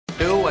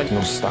going.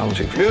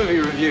 Nostalgic. Movie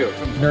review.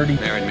 Nerdy.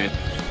 Married man.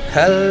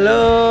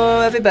 Hello,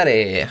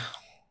 everybody.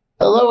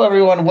 Hello,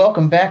 everyone.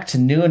 Welcome back to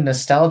New and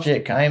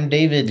Nostalgic. I am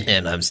David.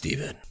 And I'm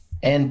Steven.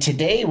 And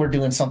today we're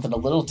doing something a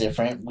little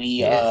different.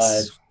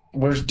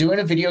 We're doing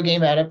a video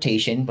game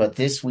adaptation, but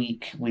this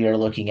week we are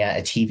looking at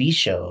a TV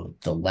show,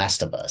 The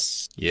Last of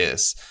Us.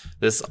 Yes.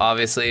 This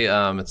obviously,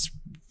 it's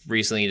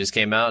recently just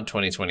came out in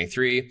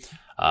 2023.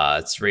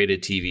 It's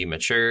rated TV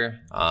mature.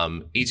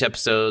 Each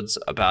episode's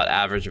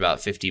average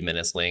about 50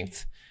 minutes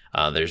length.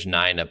 There's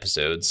 9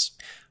 episodes.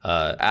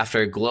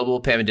 After a global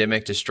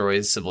pandemic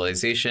destroys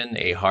civilization,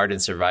 a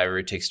hardened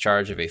survivor takes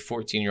charge of a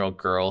 14-year-old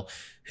girl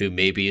who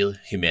may be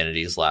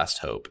humanity's last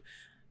hope.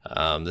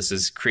 This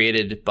is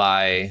created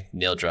by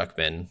Neil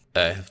Druckmann,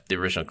 the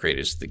original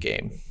creators of the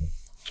game.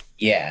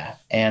 Yeah,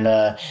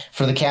 and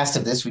for the cast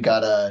of this, we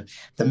got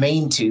the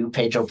main two,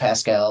 Pedro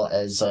Pascal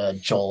as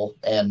Joel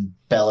and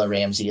Bella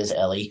Ramsey as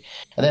Ellie.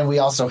 And then we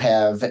also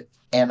have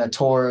Anna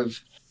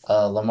Torv,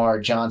 Lamar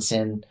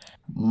Johnson,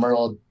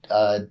 Merle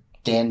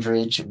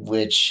Dandridge,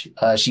 which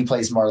she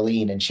plays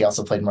Marlene, and she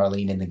also played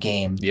Marlene in the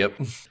game. Yep.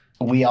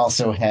 We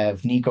also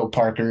have Nico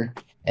Parker,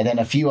 and then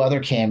a few other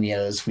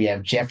cameos. We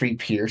have Jeffrey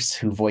Pierce,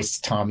 who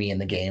voiced Tommy in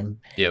the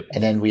game. Yep.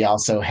 And then we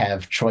also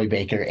have Troy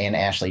Baker and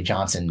Ashley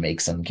Johnson make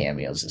some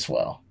cameos as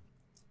well.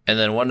 And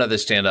then one other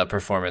stand-up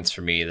performance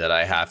for me that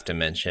I have to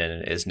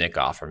mention is Nick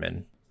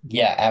Offerman.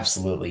 Yeah,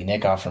 absolutely.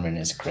 Nick Offerman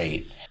is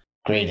great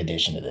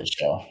addition to this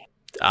show.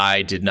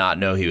 I did not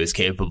know he was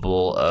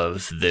capable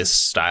of this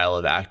style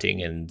of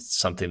acting and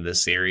something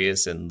this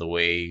serious, and the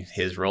way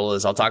his role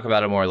is. I'll talk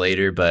about it more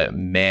later, but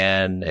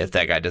man, if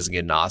that guy doesn't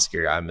get an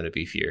Oscar, I'm going to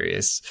be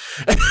furious.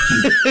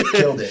 He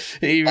killed it.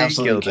 He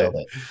Absolutely killed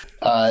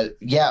it.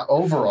 Yeah,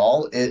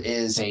 overall, it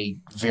is a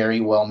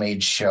very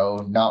well-made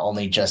show, not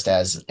only just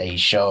as a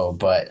show,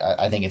 but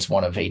I think it's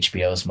one of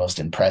HBO's most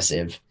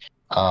impressive.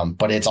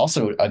 But it's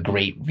also a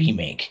great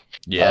remake.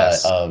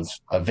 Yes. Of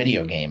a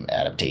video game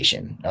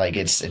adaptation. Like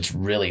it's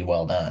really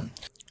well done.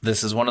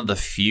 This is one of the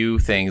few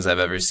things I've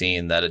ever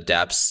seen that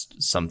adapts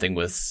something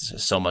with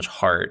so much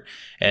heart,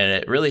 and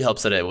it really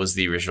helps that it was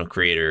the original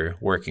creator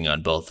working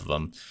on both of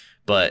them.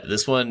 But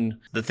this one,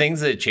 the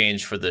things that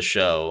changed for the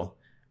show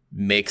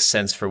makes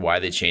sense for why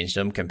they changed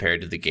them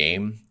compared to the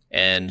game.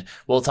 And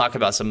we'll talk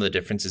about some of the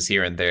differences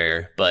here and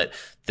there, but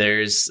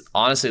there's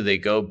honestly, they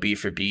go beat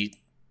for beat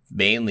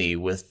mainly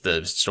with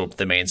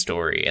the main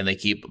story, and they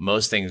keep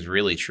most things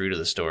really true to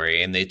the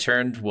story, and they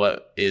turned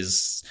what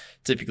is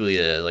typically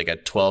a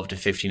 12 to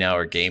 15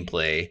 hour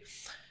gameplay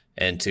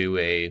into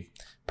a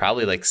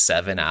probably like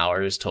 7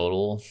 hours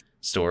total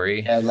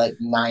story. Yeah, like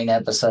 9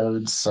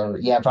 episodes, so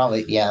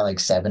like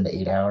 7 to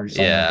 8 hours.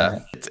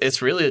 Yeah, like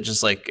it's really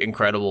just like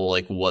incredible,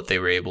 like what they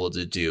were able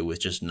to do with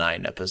just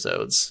 9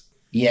 episodes.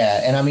 Yeah,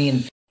 and I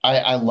mean,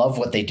 I love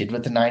what they did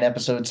with the 9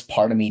 episodes.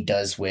 Part of me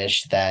does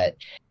wish that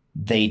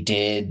they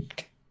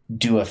did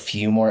do a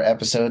few more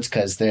episodes,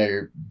 because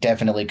there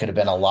definitely could have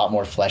been a lot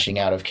more fleshing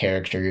out of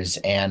characters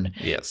and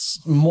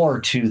more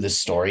to the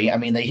story. I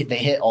mean, they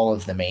hit all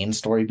of the main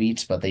story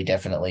beats, but they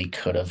definitely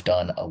could have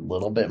done a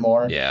little bit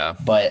more. Yeah.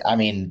 But I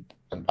mean,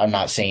 I'm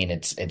not saying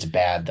it's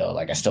bad though.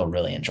 Like, I still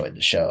really enjoyed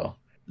the show.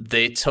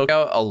 They took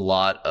out a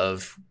lot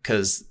of,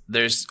 because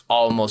there's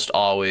almost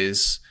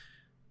always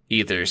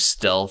either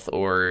stealth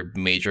or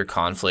major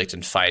conflict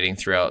and fighting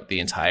throughout the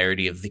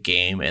entirety of the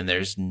game, and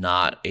there's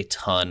not a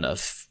ton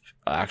of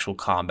actual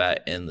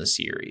combat in the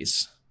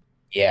series.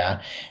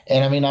 Yeah,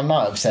 and I mean, I'm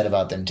not upset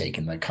about them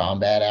taking the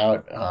combat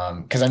out,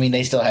 because I mean,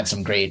 they still had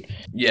some great,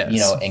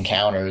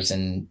 encounters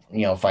and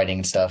fighting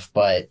and stuff,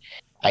 but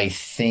I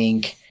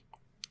think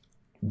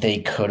they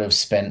could have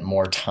spent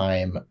more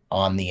time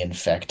on the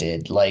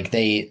infected. Like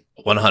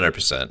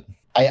 100%.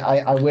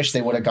 I wish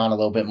they would have gone a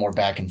little bit more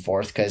back and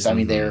forth, because I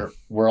mean, there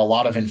were a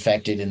lot of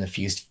infected in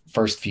the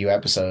first few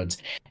episodes,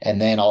 and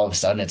then all of a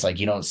sudden it's like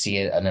you don't see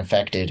an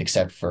infected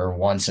except for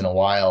once in a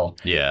while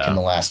in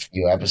the last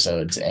few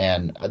episodes,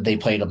 and they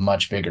played a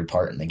much bigger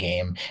part in the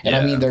game. And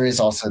I mean, there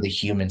is also the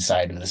human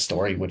side of the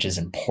story, which is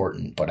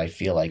important, but I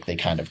feel like they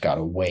kind of got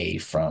away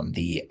from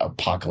the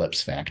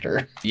apocalypse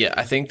factor. Yeah,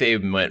 I think they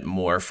went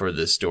more for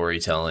the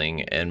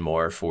storytelling and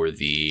more for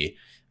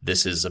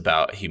this is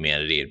about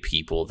humanity and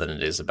people than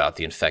it is about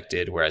the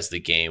infected, whereas the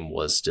game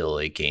was still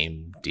a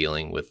game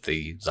dealing with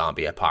the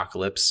zombie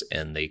apocalypse,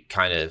 and they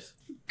kind of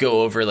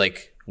go over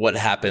like what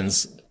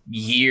happens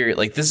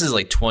this is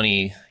like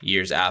 20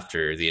 years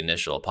after the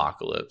initial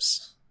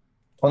apocalypse.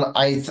 Well,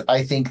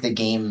 I think the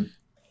game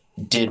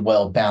did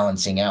well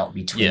balancing out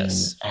between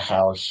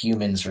how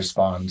humans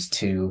respond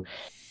to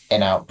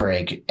an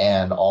outbreak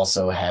and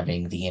also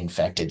having the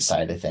infected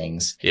side of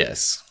things.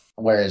 Yes.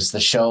 Whereas the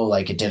show,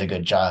 like, it did a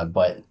good job,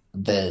 but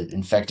the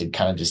infected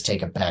kind of just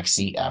take a back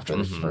seat after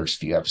the first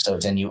few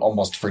episodes, and you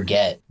almost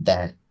forget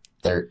that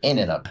they're in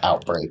an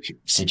outbreak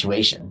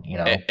situation,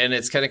 And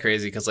it's kind of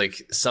crazy because,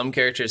 like, some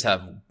characters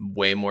have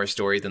way more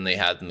story than they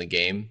had in the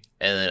game,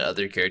 and then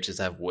other characters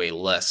have way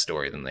less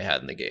story than they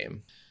had in the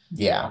game.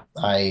 Yeah,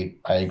 I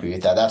agree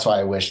with that. That's why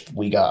I wish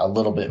we got a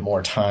little bit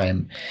more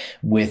time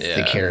with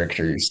the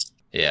characters.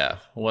 Yeah,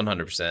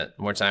 100%.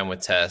 More time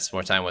with Tess,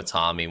 more time with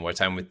Tommy, more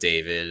time with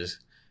David,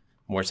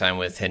 more time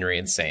with Henry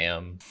and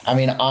Sam. I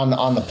mean,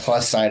 on the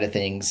plus side of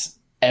things,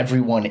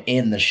 everyone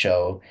in the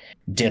show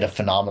did a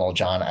phenomenal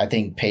job. I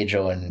think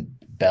Pedro and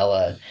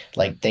Bella,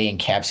 like they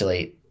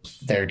encapsulate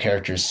their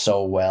characters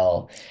so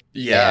well.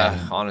 Yeah,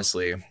 And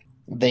honestly.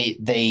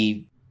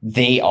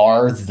 they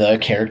are the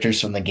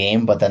characters from the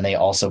game, but then they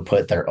also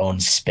put their own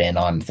spin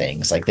on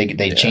things. Like they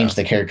Yeah. change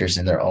the characters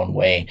in their own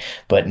way,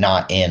 but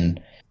not in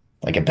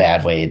like a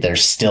bad way. They're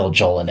still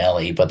Joel and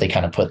Ellie, but they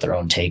kind of put their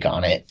own take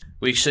on it.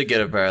 We should get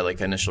our like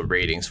initial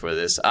ratings for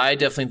this. I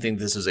definitely think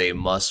this is a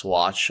must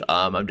watch.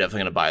 I'm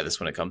definitely gonna buy this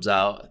when it comes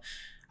out.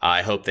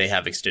 I hope they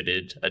have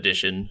extended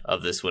edition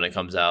of this when it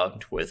comes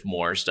out with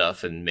more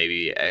stuff and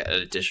maybe an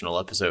additional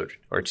episode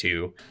or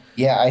two.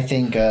 Yeah, I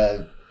think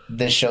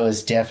this show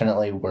is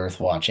definitely worth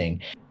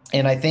watching.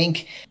 And I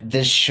think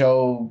this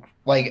show,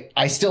 like,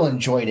 I still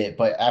enjoyed it,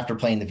 but after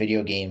playing the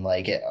video game,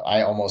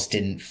 I almost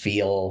didn't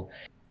feel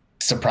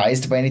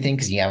surprised by anything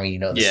because, yeah, I mean, you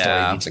know, the story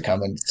Yeah, beats are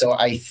coming. So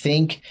I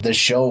think the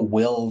show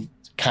will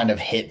kind of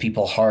hit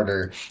people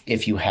harder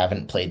if you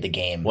haven't played the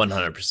game.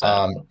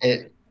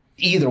 100%.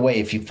 Either way,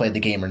 if you've played the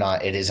game or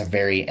not, it is a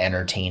very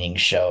entertaining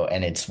show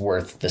and it's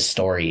worth the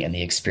story and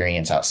the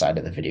experience outside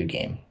of the video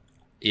game.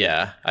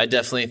 Yeah, I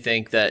definitely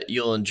think that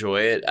you'll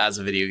enjoy it as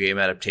a video game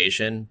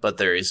adaptation, but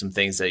there is some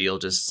things that you'll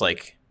just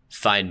like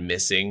find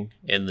missing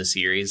in the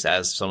series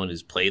as someone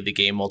who's played the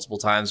game multiple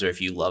times, or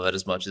if you love it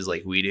as much as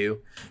like we do.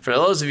 For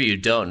those of you who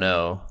don't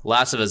know,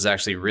 Last of Us is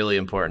actually really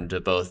important to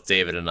both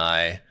David and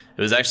I.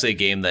 It was actually a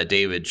game that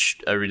David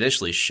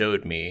initially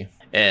showed me,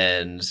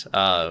 and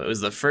it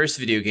was the first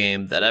video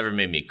game that ever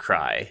made me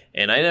cry.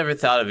 And I never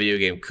thought a video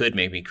game could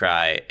make me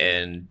cry.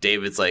 And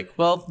David's like,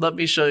 well, let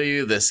me show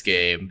you this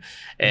game.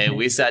 And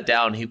we sat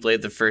down. He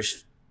played the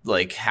first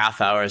like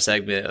half-hour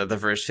segment, or the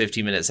first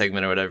 15-minute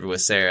segment or whatever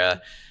with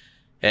Sarah.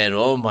 And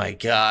oh my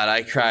God,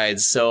 I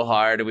cried so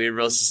hard. We were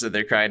both sitting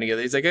there crying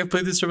together. He's like, I've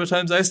played this several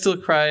times. I still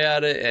cry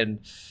at it. And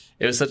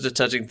it was such a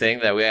touching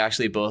thing that we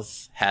actually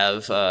both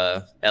have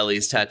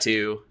Ellie's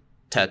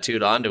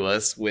tattooed onto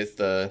us with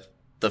the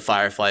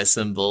Firefly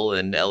symbol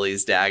and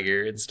Ellie's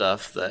dagger and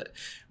stuff, that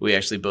we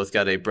actually both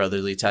got a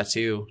brotherly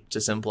tattoo to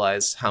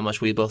symbolize how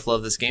much we both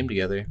love this game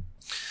together.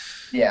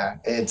 Yeah,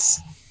 it's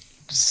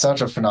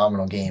such a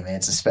phenomenal game. And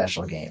it's a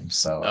special game.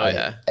 So Oh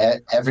yeah.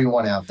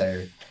 everyone out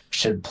there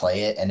should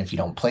play it. And if you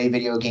don't play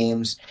video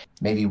games,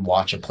 maybe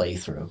watch a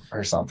playthrough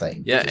or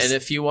something. Yeah, and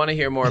if you want to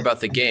hear more about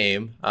the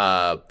game,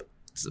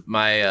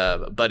 my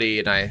buddy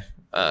and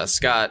I,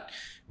 Scott,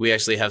 we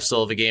actually have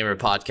Soul of a Gamer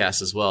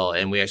podcast as well,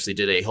 and we actually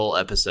did a whole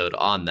episode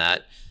on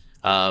that.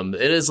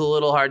 It is a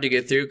little hard to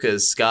get through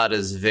because Scott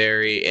is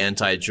very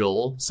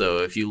anti-Joel, so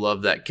if you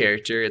love that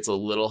character, it's a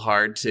little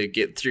hard to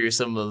get through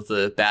some of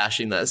the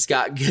bashing that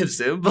Scott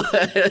gives him, but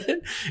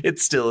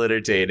it's still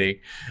entertaining.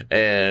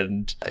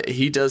 And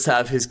he does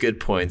have his good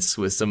points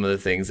with some of the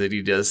things that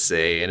he does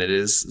say, and it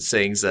is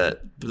things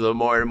that the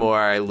more and more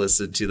I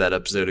listen to that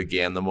episode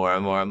again, the more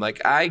and more I'm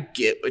like, I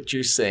get what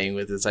you're saying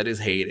with this, I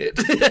just hate it.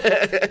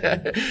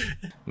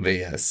 But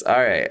yes,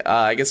 all right,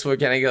 I guess we're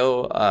gonna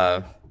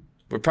go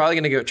we're probably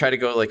going to try to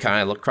go like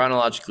kind of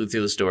chronologically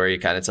through the story,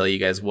 kind of tell you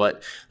guys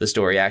what the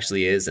story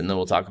actually is, and then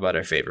we'll talk about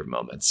our favorite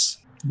moments.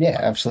 Yeah,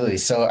 absolutely.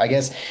 So I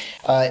guess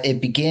it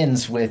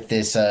begins with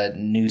this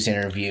news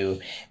interview,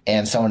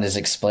 and someone is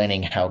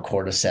explaining how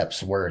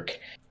cordyceps work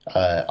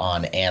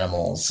on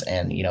animals,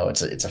 and you know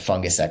it's a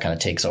fungus that kind of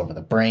takes over the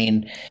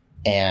brain,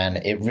 and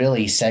it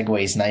really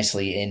segues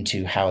nicely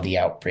into how the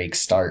outbreak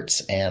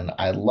starts. And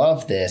I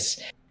love this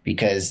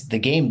because the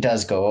game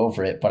does go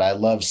over it, but I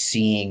love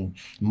seeing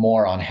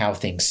more on how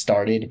things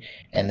started.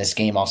 And this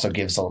game also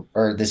gives,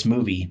 or this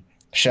movie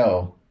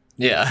show,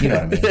 Yeah. you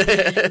know what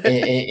I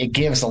mean? It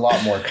gives a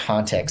lot more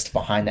context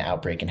behind the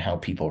outbreak and how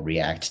people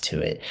react to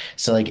it.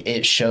 So like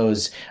it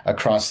shows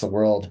across the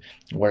world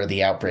where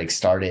the outbreak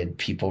started,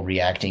 people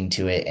reacting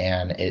to it,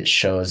 and it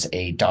shows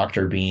a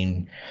doctor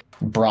being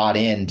brought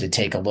in to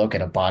take a look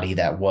at a body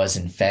that was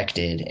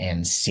infected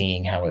and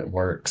seeing how it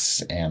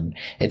works. And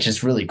it's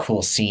just really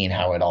cool seeing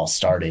how it all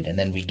started. And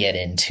then we get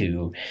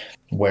into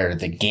where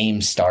the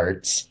game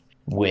starts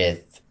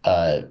with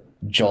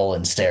Joel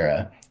and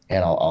Sarah.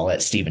 And I'll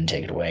let Steven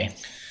take it away.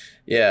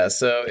 Yeah,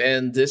 so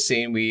in this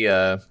scene, we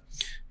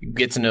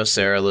get to know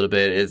Sarah a little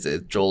bit.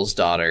 It's Joel's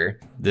daughter.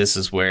 This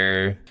is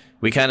where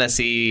we kind of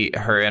see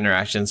her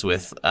interactions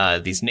with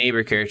these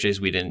neighbor characters.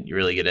 We didn't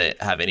really get to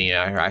have any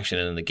interaction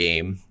in the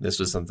game. This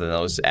was something that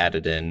was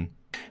added in.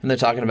 And they're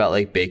talking about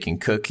like baking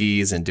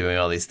cookies and doing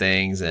all these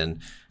things.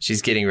 And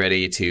she's getting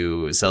ready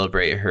to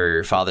celebrate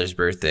her father's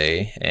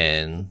birthday.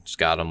 And she's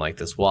got him like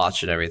this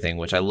watch and everything,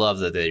 which I love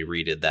that they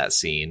redid that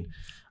scene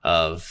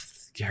of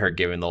her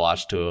giving the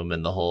watch to him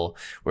and the whole,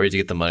 where'd you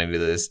get the money to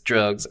this?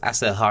 Drugs. I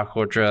said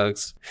hardcore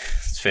drugs.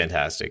 It's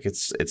fantastic.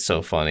 It's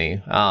so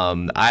funny.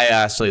 I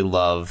actually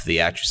love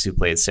the actress who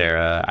played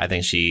Sarah. I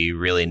think she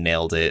really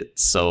nailed it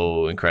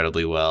so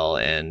incredibly well.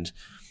 And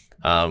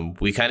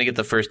we kind of get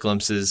the first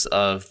glimpses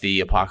of the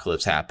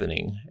apocalypse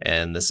happening.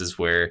 And this is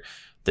where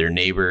their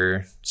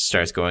neighbor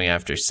starts going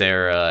after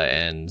Sarah,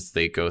 and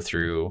they go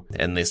through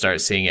and they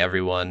start seeing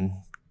everyone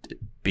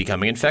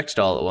becoming infected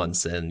all at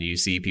once, and you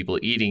see people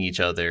eating each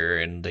other,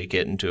 and they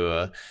get into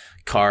a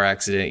car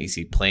accident. You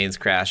see planes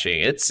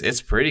crashing.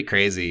 It's pretty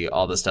crazy,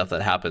 all the stuff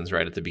that happens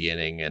right at the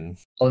beginning. And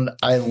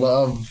I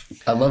love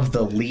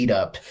the lead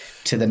up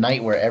to the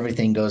night where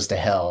everything goes to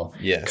hell.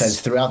 Yes, because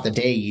throughout the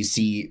day you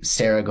see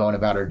Sarah going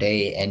about her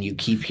day, and you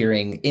keep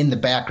hearing in the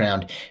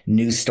background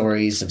news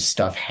stories of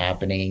stuff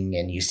happening,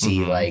 and you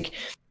see like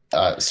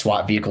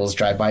SWAT vehicles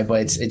drive by,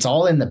 but it's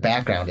all in the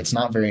background. It's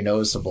not very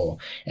noticeable.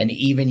 And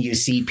even you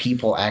see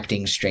people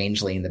acting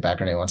strangely in the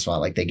background every once in a while,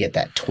 like they get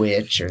that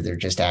twitch or they're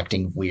just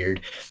acting weird.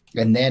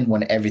 And then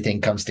when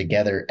everything comes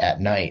together at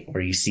night,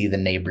 where you see the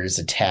neighbors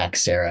attack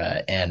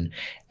Sarah and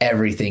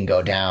everything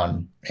go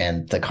down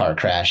and the car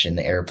crash in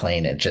the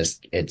airplane,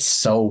 it's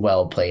so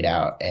well played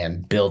out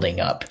and building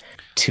up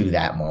to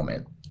that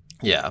moment.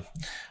 Yeah.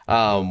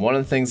 One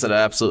of the things that I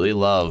absolutely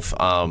love,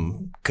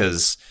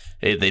 because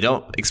they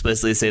don't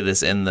explicitly say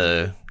this in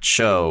the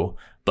show,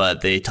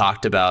 but they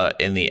talked about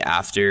in the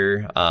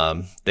after,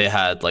 they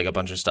had like a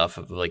bunch of stuff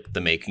of like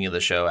the making of the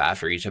show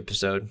after each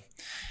episode.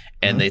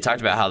 And they talked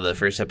about how the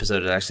first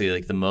episode is actually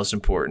like the most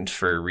important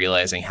for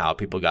realizing how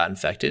people got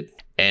infected.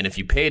 And if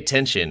you pay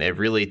attention, it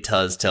really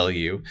does tell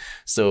you.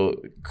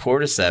 So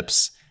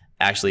cordyceps,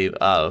 actually,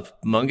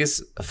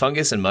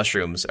 fungus and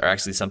mushrooms are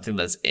actually something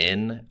that's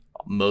in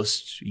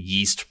most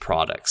yeast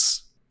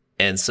products.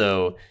 And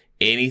so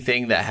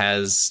anything that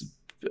has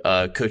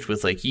cooked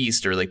with like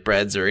yeast or like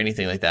breads or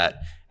anything like that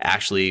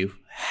actually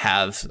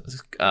have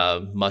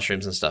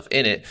mushrooms and stuff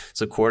in it.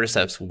 So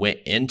cordyceps went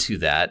into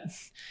that,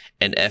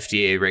 and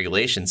FDA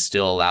regulations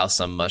still allow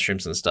some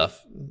mushrooms and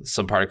stuff,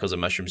 some particles of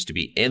mushrooms to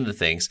be in the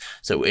things.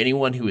 So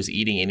anyone who was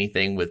eating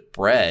anything with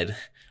bread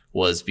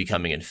was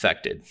becoming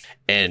infected.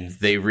 And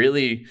they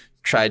really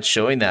tried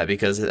showing that,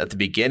 because at the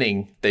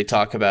beginning they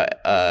talk about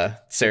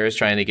Sarah's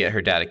trying to get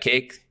her dad a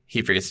cake.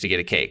 He forgets to get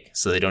a cake,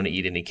 so they don't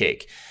eat any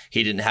cake.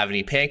 He didn't have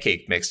any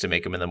pancake mix to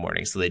make them in the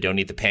morning, so they don't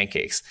eat the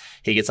pancakes.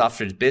 He gets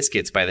offered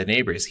biscuits by the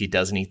neighbors. He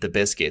doesn't eat the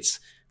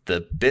biscuits.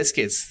 The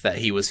biscuits that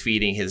he was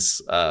feeding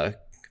his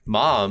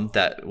mom,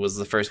 that was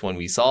the first one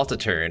we saw to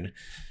turn,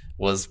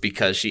 was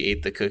because she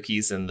ate the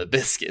cookies and the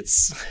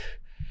biscuits.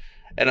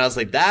 And I was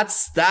like,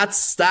 that's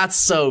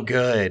so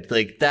good.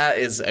 Like, that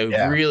is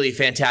a really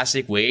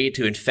fantastic way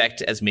to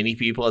infect as many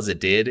people as it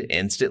did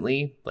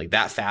instantly, like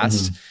that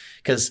fast.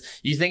 Because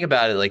you think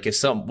about it, like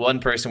if one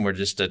person were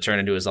just to turn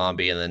into a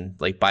zombie and then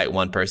like bite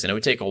one person, it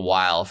would take a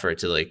while for it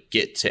to like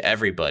get to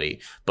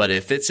everybody. But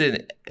if it's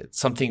in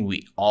something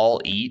we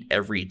all eat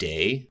every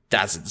day,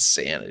 that's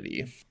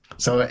insanity.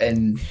 So,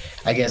 and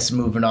I guess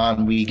moving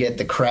on, we get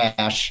the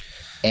crash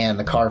and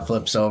the car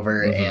flips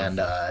over, and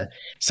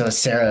so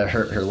Sarah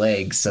hurt her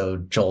leg. So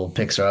Joel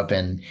picks her up,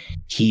 and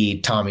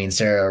Tommy and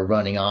Sarah are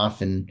running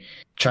off and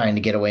trying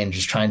to get away and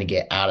just trying to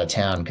get out of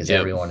town, because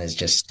everyone is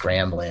just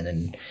scrambling,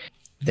 and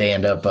they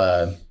end up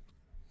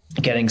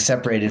getting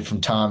separated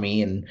from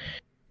Tommy, and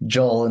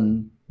Joel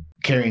and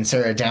carrying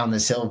Sarah down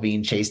this hill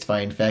being chased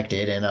by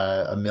infected, and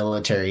a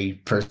military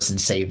person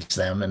saves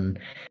them, and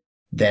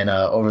then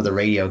over the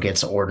radio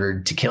gets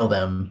ordered to kill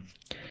them.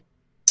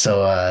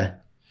 So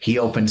he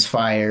opens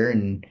fire,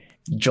 and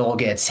Joel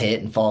gets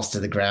hit and falls to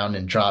the ground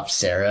and drops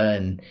Sarah,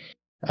 and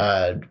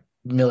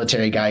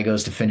military guy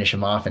goes to finish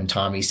him off, and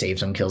Tommy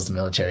saves him, kills the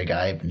military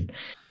guy, and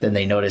then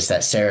they notice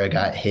that Sarah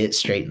got hit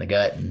straight in the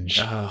gut, and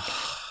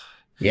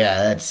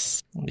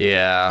but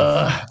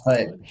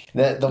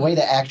the way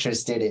the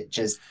actress did it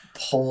just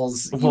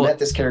pulls. You met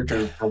this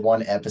character for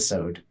one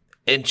episode,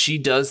 and she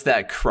does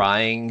that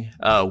crying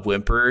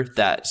whimper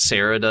that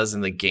Sarah does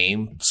in the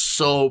game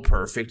so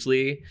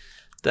perfectly.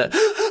 That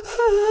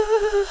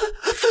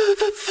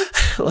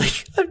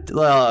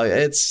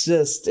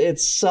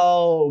it's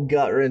so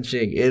gut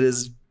wrenching. It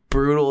is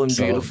brutal and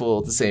beautiful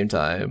at the same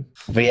time.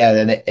 But yeah,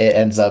 then it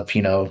ends up,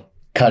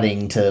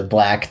 cutting to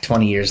black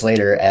 20 years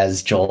later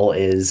as Joel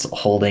is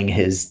holding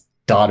his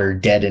daughter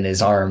dead in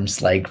his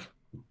arms, like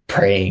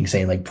praying,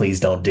 saying like, please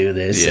don't do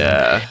this.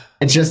 Yeah.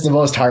 And it's just the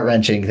most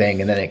heart-wrenching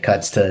thing. And then it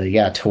cuts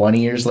to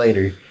 20 years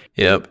later.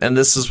 Yep. And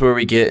this is where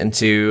we get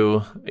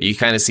into, you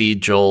kind of see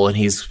Joel, and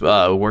he's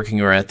working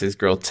around this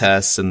girl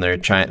Tess, and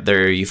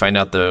you find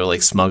out they're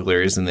like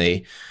smugglers, and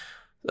they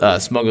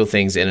smuggle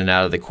things in and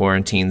out of the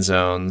quarantine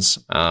zones.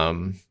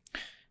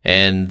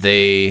 And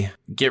they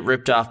get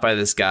ripped off by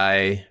this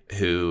guy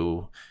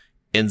who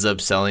ends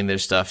up selling their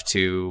stuff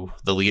to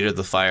the leader of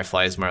the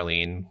Fireflies,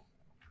 Marlene.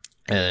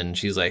 And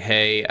she's like,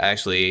 hey,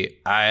 actually,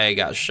 I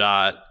got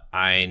shot.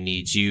 I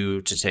need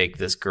you to take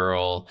this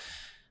girl.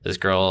 This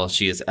girl,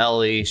 she is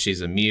Ellie.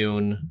 She's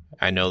immune.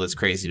 I know that's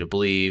crazy to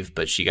believe,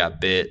 but she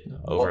got bit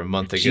over a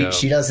month ago.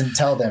 She doesn't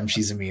tell them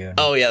she's immune.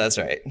 Oh, yeah, that's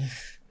right.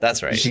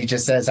 That's right. She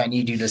just says, I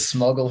need you to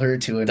smuggle her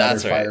to another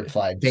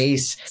Firefly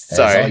base.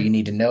 Sorry. That's all you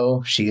need to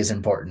know. She is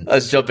important. I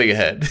was jumping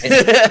ahead. You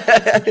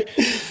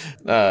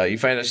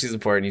find out she's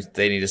important.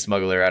 They need to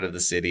smuggle her out of the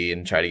city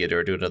and try to get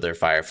her to another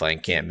Firefly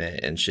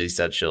encampment. And she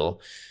said she'll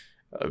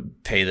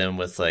pay them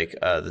with like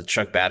the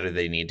truck battery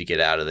they need to get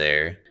out of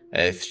there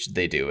if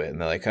they do it.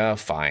 And they're like, oh,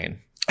 fine.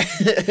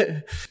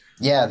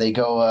 Yeah, they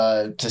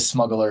go to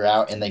smuggle her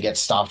out and they get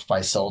stopped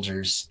by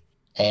soldiers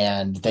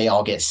and they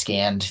all get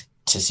scanned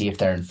to see if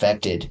they're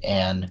infected.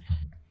 And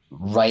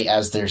right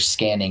as they're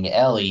scanning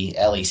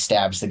Ellie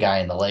stabs the guy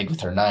in the leg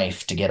with her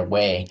knife to get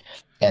away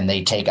and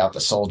they take out the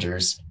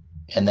soldiers.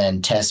 And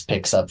then Tess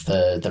picks up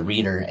the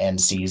reader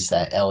and sees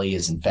that Ellie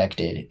is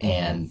infected.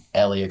 And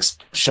Ellie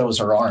shows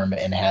her arm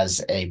and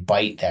has a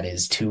bite that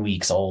is 2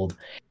 weeks old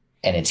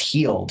and it's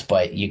healed,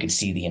 but you can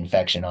see the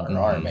infection on her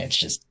arm. It's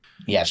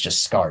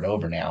just scarred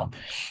over now.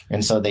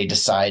 And so they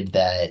decide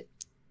that,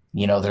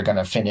 they're going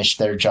to finish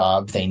their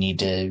job. They need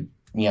to,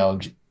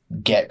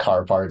 get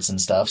car parts and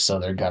stuff. So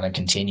they're going to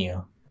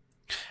continue.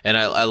 And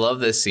I love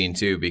this scene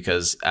too,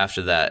 because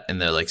after that,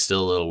 and they're like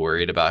still a little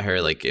worried about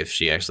her, like if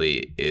she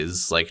actually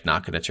is like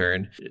not going to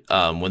turn.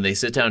 When they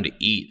sit down to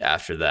eat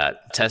after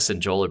that, Tess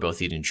and Joel are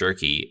both eating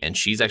jerky and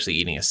she's actually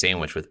eating a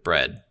sandwich with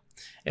bread.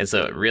 And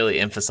so it really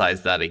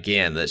emphasized that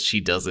again, that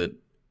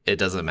it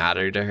doesn't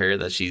matter to her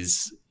that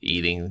she's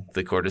eating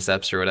the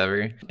cordyceps or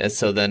whatever. And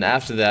so then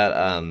after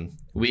that,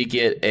 we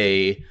get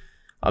a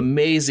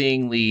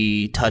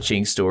amazingly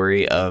touching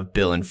story of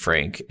Bill and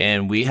Frank.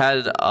 And we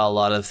had a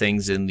lot of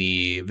things in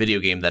the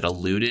video game that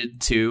alluded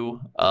to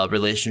a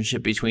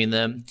relationship between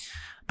them,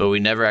 but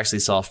we never actually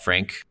saw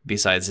Frank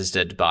besides his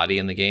dead body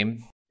in the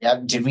game. Yeah,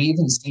 did we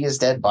even see his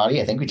dead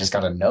body? I think we just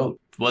got a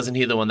note. Wasn't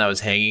he the one that was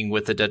hanging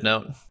with the dead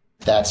note?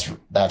 That's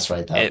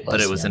right.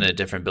 But it was in a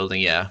different building,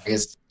 yeah.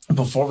 Because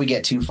before we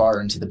get too far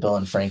into the Bill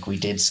and Frank, we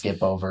did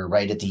skip over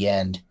right at the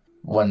end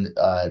when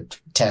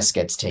Tess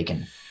gets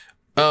taken.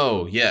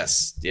 Oh,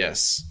 yes.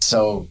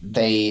 So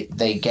they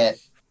get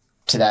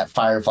to that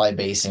Firefly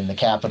base in the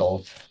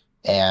capital,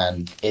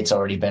 and it's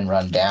already been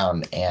run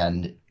down,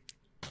 and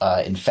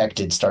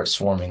infected start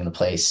swarming the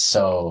place.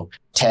 So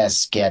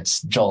Tess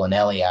gets Joel and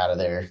Ellie out of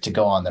there to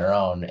go on their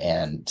own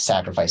and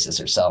sacrifices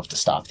herself to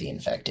stop the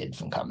infected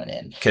from coming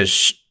in.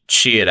 Because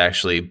she had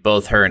actually,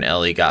 both her and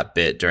Ellie got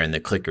bit during the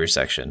clicker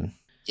section.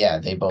 Yeah,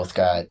 they both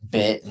got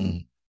bit,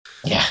 and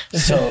yeah,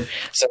 so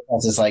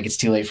it's like, it's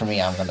too late for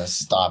me. I'm going to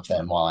stop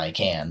them while I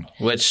can.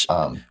 Which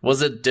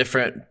was it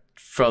different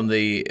from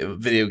the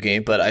video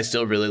game, but I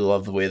still really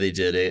love the way they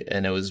did it,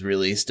 and it was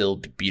really still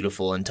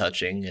beautiful and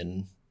touching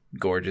and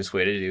gorgeous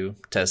way to do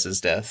Tess's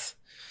death.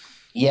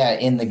 Yeah,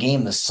 in the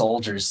game, the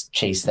soldiers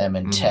chase them,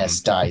 and Tess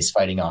dies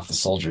fighting off the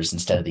soldiers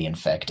instead of the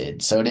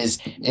infected. So it's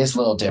a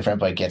little different,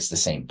 but it gets the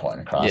same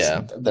point across.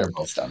 Yeah. They're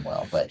both done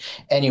well. But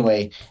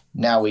anyway,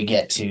 now we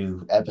get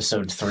to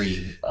episode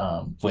 3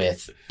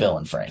 with Bill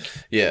and Frank.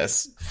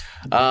 Yes.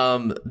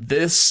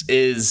 This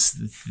is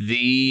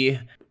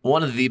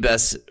one of the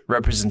best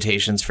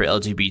representations for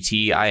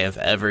LGBT I have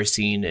ever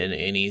seen in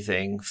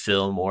anything,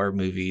 film or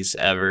movies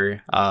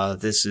ever.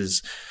 This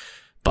is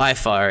by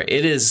far,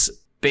 it is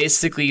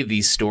basically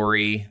the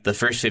story, the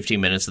first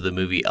 15 minutes of the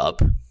movie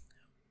Up,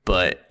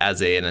 but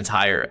as an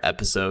entire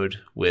episode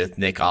with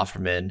Nick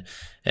Offerman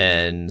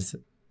and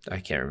I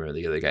can't remember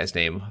the other guy's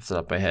name off the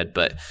top of my head,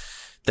 but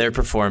their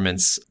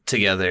performance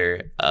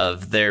together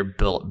of their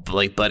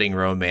budding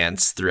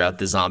romance throughout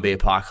the zombie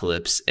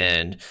apocalypse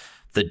and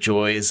the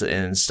joys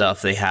and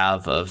stuff they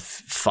have of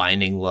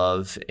finding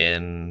love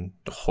in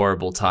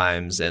horrible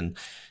times, and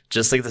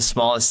just like the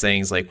smallest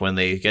things, like when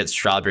they get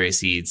strawberry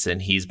seeds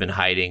and he's been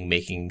hiding,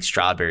 making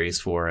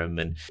strawberries for him,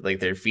 and like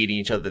they're feeding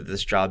each other the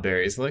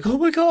strawberries, and like, oh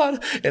my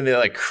God, and they're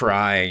like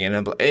crying.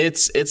 And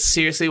it's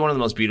seriously one of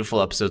the most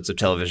beautiful episodes of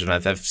television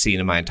I've seen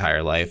in my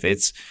entire life.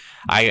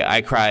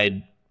 I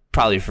cried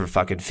probably for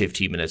fucking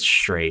 15 minutes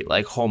straight.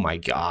 Like, oh my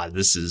God,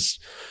 this is,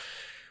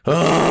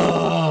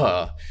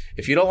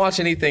 if you don't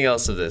watch anything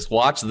else of this,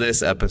 watch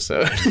this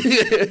episode.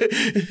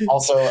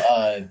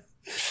 Also,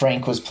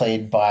 Frank was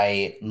played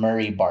by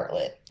Murray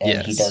Bartlett,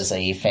 and he does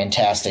a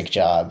fantastic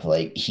job.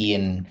 Like, he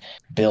and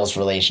Bill's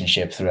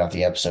relationship throughout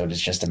the episode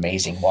is just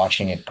amazing.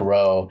 Watching it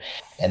grow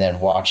and then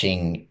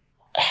watching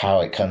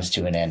how it comes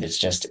to an end.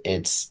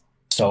 It's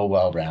so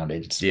well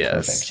rounded. It's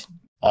perfect.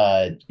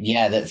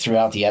 That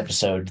throughout the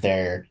episode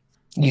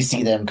you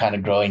see them kind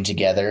of growing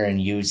together, and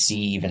you see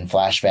even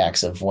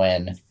flashbacks of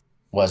when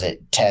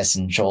Tess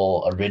and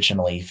Joel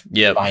originally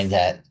find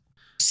that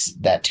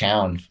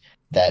town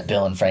that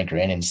Bill and Frank are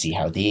in, and see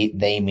how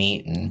they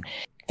meet. And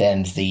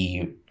then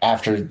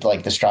after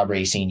like the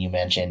strawberry scene you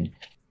mentioned,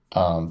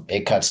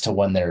 it cuts to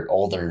when they're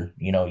older,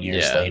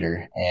 years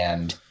later,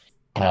 and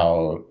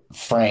how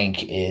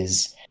Frank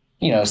is,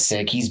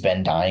 sick. He's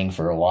been dying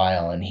for a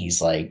while, and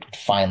he's like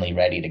finally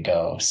ready to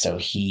go. So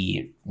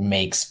he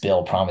makes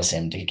Bill promise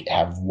him to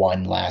have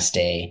one last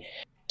day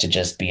to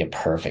just be a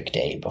perfect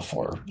day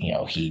before,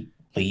 he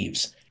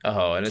leaves.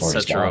 Oh, and it's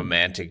such a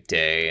romantic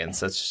day and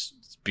such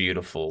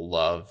beautiful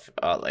love.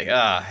 I'm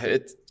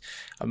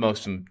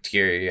most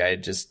teary.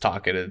 Just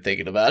talking and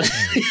thinking about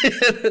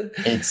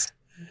it.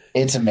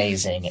 It's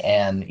amazing.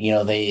 And,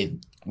 they,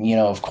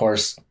 of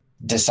course,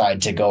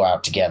 decide to go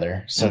out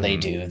together. So they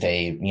do.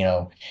 They,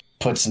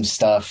 put some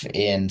stuff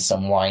in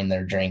some wine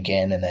they're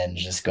drinking and then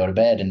just go to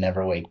bed and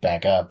never wake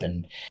back up.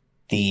 And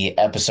the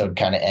episode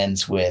kind of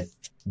ends with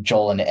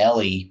Joel and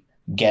Ellie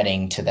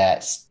getting to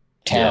that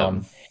Yeah.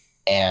 town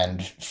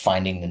and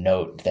finding the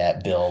note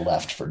that Bill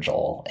left for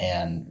Joel.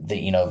 And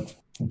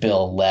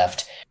Bill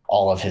left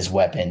all of his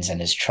weapons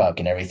and his truck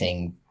and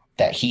everything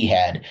that he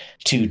had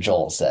to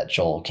Joel so that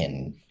Joel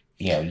can,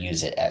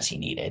 use it as he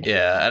needed.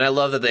 Yeah, and I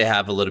love that they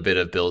have a little bit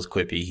of Bill's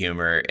quippy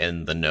humor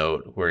in the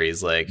note where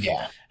he's like,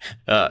 Yeah.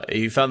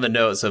 You found the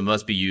note, so it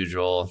must be you,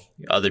 Joel.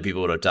 Other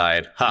people would have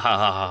died. Ha ha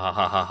ha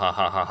ha ha ha ha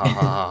ha ha ha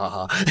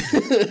ha ha.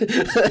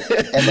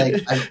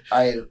 And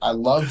I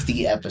love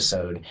the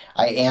episode.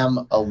 I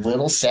am a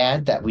little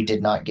sad that we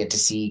did not get to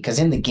see, because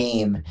in the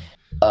game,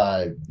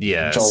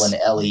 Yes. Joel and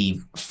Ellie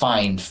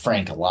find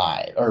Frank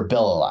alive, or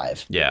Bill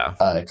alive. Yeah.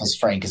 Because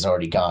Frank is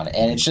already gone.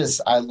 And it's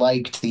just, I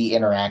liked the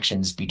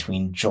interactions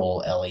between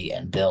Joel, Ellie,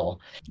 and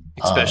Bill.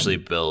 Especially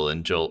Bill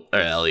and Joel, or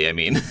Ellie, I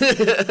mean.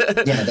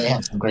 Yeah, they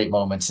have some great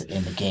moments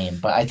in the game,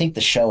 but I think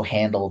the show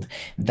handled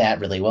that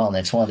really well, and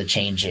it's one of the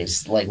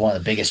changes, like one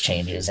of the biggest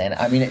changes. And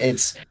I mean,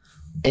 it's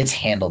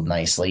handled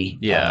nicely.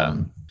 Yeah.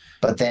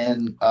 But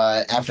then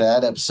after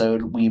that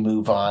episode, we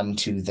move on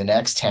to the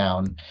next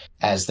town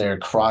as they're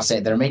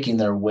making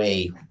their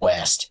way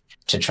west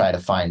to try to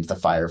find the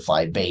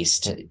Firefly base,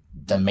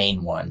 the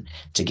main one,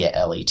 to get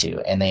Ellie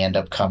to. And they end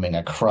up coming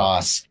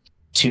across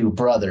two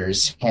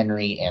brothers,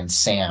 Henry and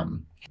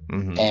Sam.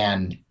 Mm-hmm.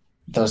 And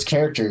those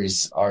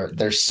characters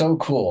they're so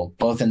cool,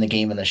 both in the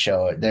game and the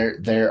show.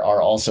 There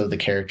are also the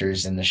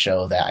characters in the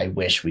show that I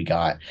wish we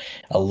got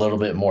a little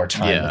bit more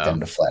time with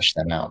them to flesh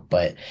them out.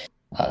 But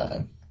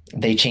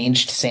they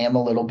changed Sam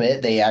a little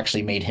bit. They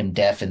actually made him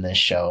deaf in this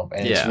show,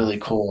 and it's really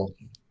cool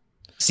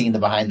seeing the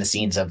behind the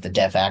scenes of the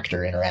deaf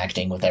actor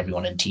interacting with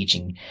everyone and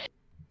teaching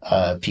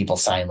people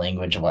sign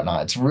language and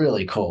whatnot. It's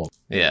really cool.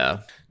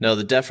 Yeah. No,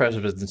 the deaf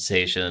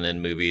representation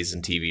in movies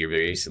and TV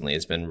recently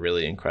has been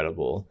really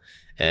incredible.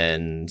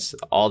 And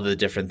all the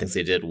different things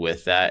they did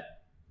with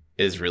that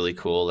is really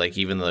cool. Like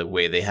even the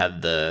way they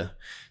had the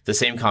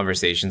same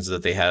conversations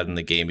that they had in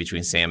the game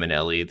between Sam and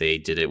Ellie, they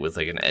did it with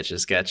like an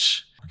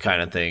Etch-a-Sketch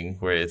kind of thing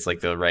where it's like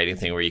the writing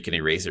thing where you can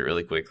erase it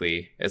really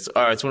quickly. It's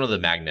one of the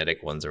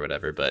magnetic ones or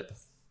whatever, but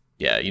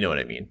yeah, you know what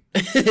I mean.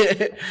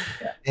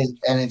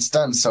 And it's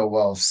done so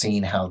well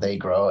seeing how they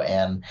grow.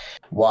 And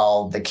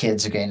while the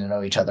kids are getting to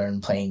know each other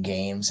and playing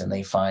games and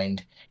they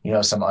find,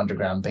 some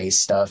underground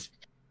based stuff,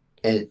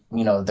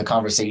 the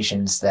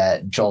conversations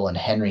that Joel and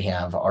Henry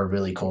have are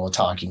really cool,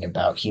 talking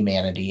about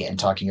humanity and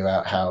talking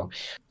about how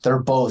they're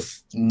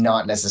both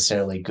not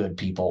necessarily good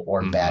people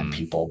or bad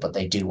people, but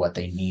they do what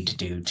they need to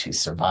do to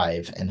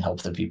survive and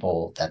help the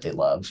people that they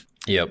love.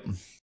 Yep.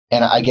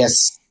 And I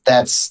guess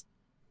that's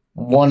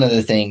one of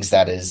the things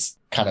that is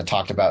kind of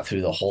talked about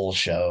through the whole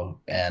show.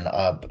 And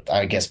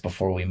I guess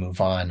before we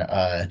move on,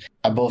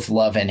 I both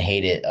love and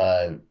hate it.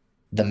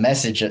 The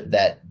message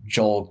that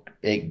Joel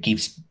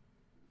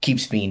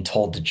keeps being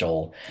told to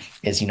Joel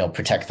is,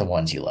 protect the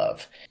ones you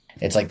love.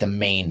 It's like the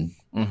main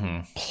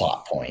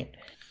plot point,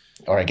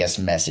 or I guess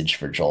message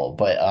for Joel.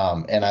 But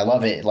and I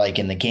love it. Like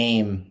in the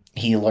game,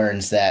 he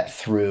learns that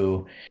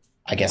through,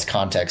 I guess,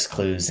 context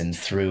clues and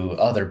through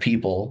other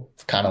people,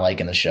 kind of like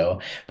in the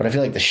show. But I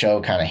feel like the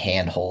show kind of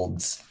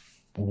handholds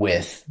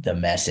with the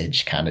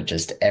message, kind of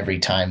just every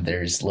time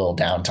there's little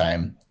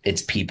downtime,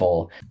 it's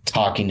people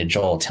talking to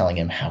Joel, telling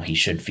him how he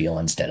should feel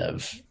instead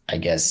of, I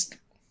guess,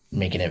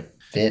 making it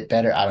fit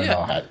better. I don't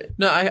know how.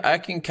 No, I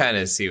can kind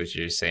of see what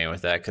you're saying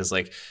with that, because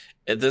like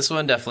this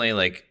one definitely,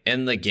 like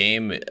in the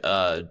game,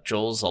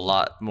 Joel's a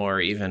lot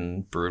more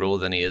even brutal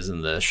than he is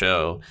in the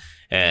show,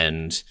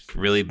 and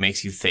really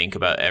makes you think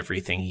about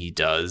everything he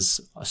does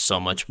so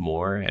much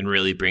more, and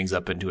really brings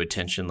up into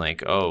attention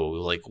like, oh,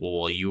 like,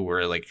 well, you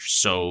were like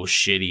so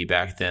shitty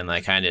back then.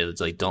 I kind of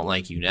like don't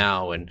like you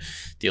now, and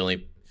the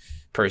only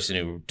person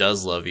who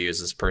does love you is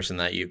this person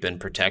that you've been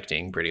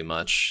protecting pretty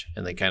much.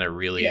 And they kind of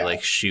really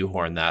like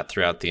shoehorn that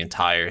throughout the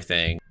entire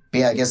thing. But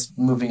yeah, I guess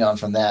moving on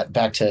from that,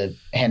 back to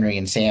Henry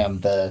and Sam,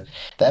 the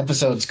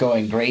episode's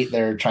going great.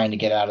 They're trying to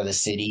get out of the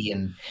city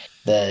and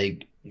the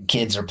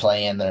kids are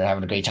playing, they're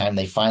having a great time.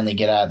 They finally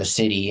get out of the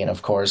city, and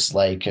of course,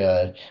 like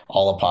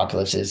all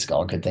apocalypses,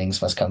 all good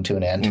things must come to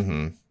an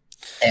end.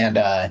 And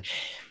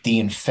the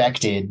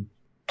infected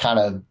kind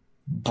of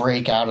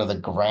break out of the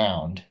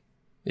ground.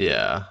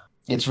 Yeah.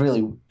 It's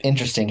really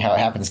interesting how it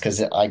happens,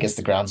 because I guess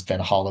the ground's been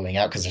hollowing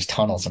out because there's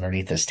tunnels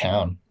underneath this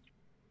town.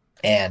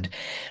 And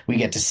we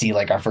get to see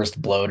like our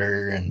first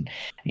bloater and,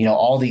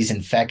 all these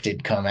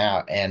infected come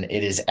out, and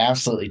it is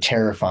absolutely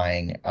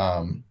terrifying.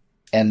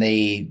 And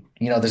they,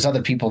 there's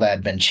other people that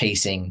had been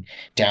chasing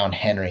down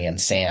Henry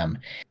and Sam,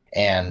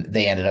 and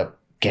they ended up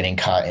getting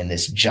caught in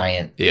this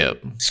giant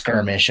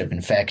skirmish of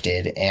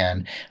infected.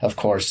 And of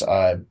course,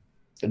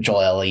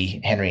 Joel,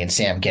 Ellie, Henry, and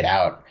Sam get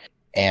out,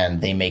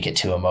 and they make it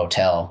to a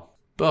motel.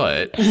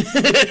 But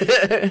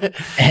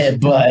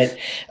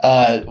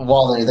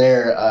while they're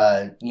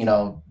there,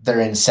 they're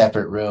in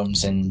separate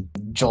rooms, and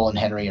Joel and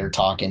Henry are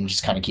talking,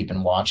 just kind of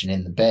keeping watching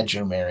in the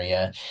bedroom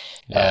area.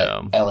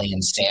 Ellie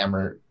and Sam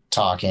are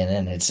talking,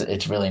 and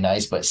it's really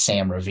nice. But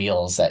Sam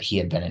reveals that he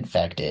had been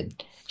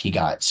infected. He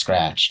got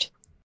scratched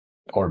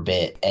or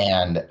bit,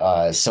 and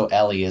so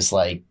Ellie is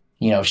like,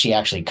 she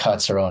actually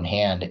cuts her own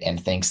hand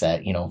and thinks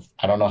that,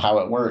 I don't know how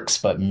it works,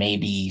 but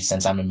maybe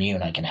since I'm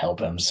immune, I can help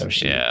him. So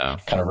she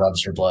kind of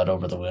rubs her blood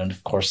over the wound.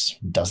 Of course,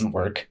 it doesn't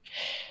work.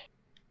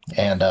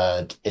 And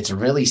it's a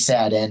really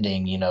sad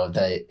ending,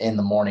 that in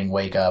the morning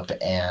wake up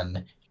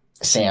and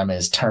Sam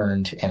is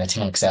turned and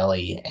attacks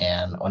Ellie.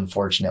 And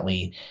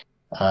unfortunately,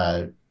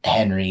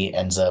 Henry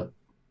ends up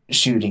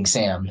shooting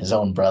Sam, his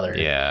own brother.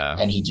 Yeah.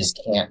 And he just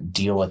can't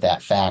deal with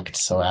that fact.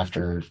 So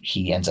after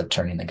he ends up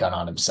turning the gun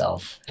on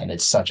himself, and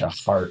it's such a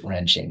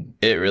heart-wrenching.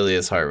 It really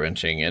is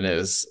heart-wrenching. And it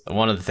was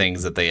one of the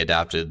things that they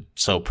adapted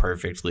so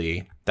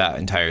perfectly, that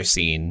entire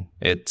scene.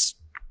 It's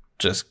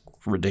just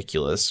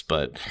ridiculous,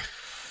 but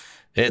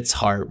it's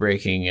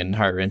heartbreaking and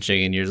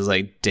heart-wrenching, and you're just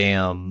like,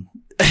 damn.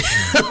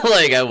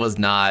 Like, I was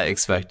not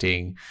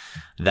expecting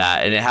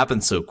that, and it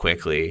happened so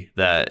quickly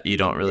that you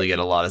don't really get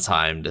a lot of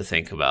time to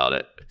think about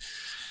it.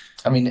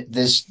 I mean,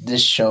 this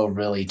show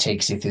really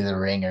takes you through the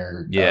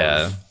ringer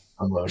of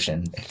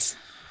emotion. It's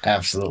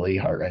absolutely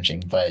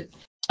heart-wrenching. But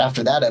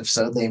after that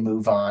episode, they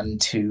move on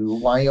to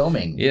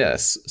Wyoming.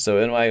 Yes. So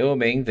in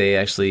Wyoming, they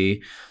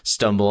actually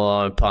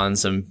stumble upon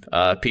some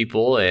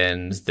people,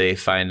 and they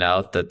find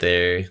out that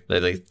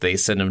they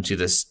send them to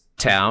this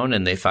town,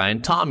 and they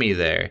find Tommy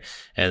there.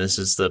 And this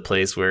is the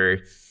place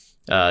where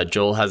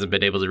Joel hasn't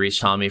been able to reach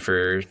Tommy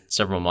for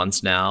several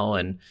months now,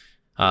 and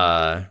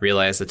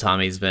realize that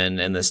Tommy's been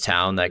in this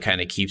town that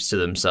kind of keeps to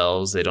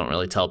themselves. They don't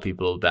really tell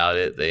people about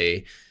it.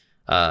 They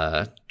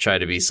try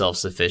to be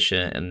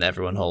self-sufficient, and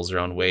everyone holds their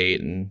own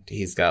weight, and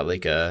he's got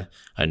like a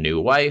new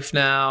wife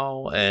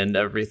now and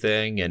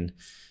everything, and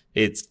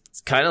it's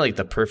kind of like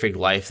the perfect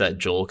life that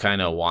Joel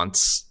kind of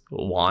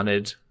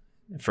wanted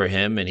for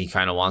him, and he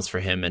kind of wants for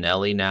him and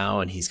Ellie now,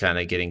 and he's kind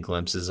of getting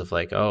glimpses of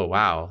like, oh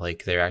wow,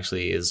 like there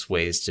actually is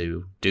ways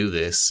to do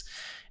this,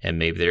 and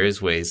maybe there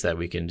is ways that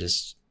we can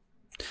just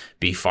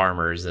be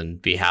farmers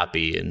and be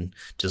happy and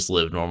just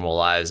live normal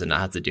lives and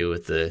not have to deal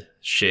with the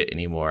shit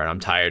anymore. And I'm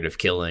tired of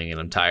killing, and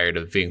I'm tired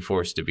of being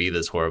forced to be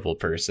this horrible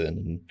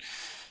person.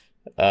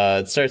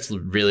 And it starts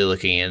really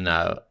looking in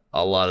at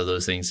a lot of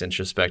those things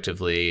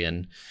introspectively.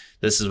 And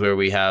this is where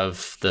we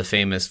have the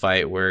famous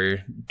fight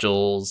where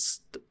Joel's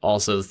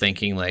also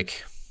thinking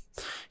like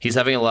he's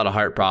having a lot of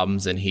heart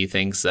problems, and he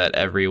thinks that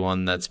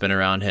everyone that's been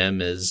around him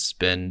has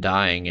been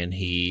dying, and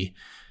he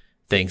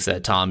thinks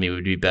that Tommy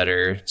would be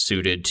better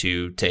suited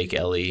to take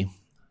Ellie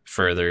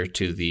further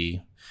to the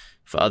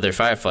other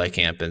Firefly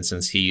camp. And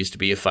since he used to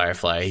be a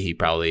Firefly, he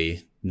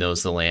probably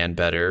knows the land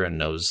better and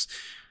knows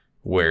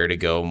where to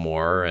go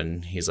more.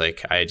 And he's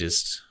like,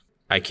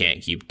 I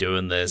can't keep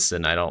doing this,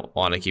 and I don't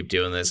want to keep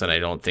doing this, and I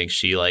don't think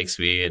she likes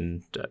me,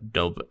 and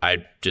no,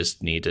 I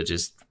just need to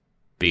just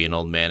be an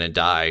old man and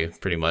die,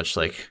 pretty much,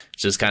 like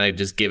just kind of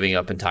just giving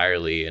up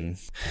entirely. And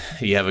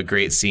you have a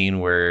great scene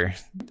where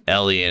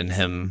Ellie and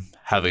him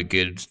have a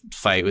good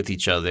fight with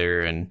each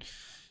other, and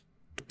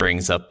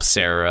brings up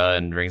Sarah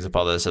and brings up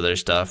all this other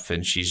stuff,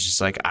 and she's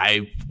just like,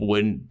 I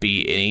wouldn't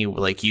be any,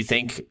 like, you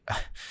think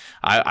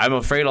I'm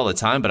afraid all the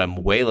time, but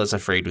I'm way less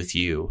afraid with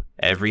you.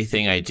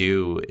 Everything I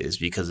do is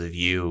because of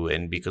you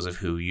and because of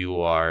who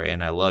you are,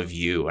 and I love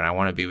you and I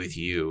want to be with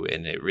you.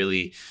 And it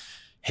really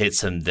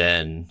hits him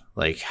then,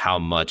 like how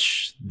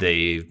much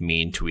they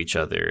mean to each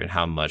other and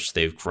how much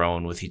they've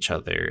grown with each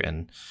other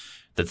and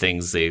the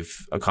things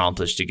they've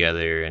accomplished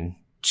together. And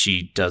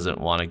she doesn't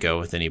want to go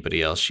with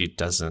anybody else. She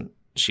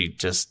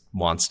just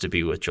wants to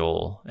be with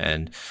Joel.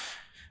 And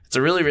it's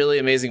a really, really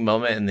amazing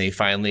moment. And they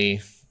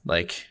finally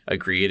like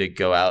agree to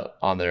go out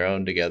on their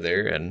own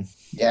together. And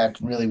yeah,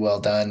 really well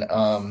done.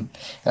 And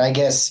I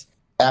guess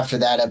after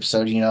that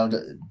episode,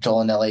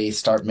 Joel and Ellie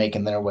start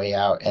making their way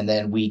out. And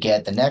then we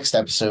get the next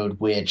episode,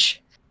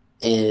 which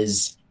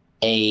is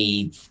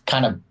a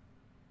kind of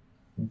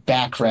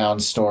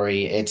background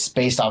story. It's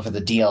based off of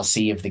the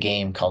DLC of the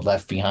game called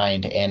Left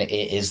Behind, and it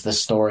is the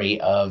story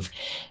of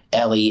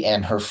Ellie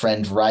and her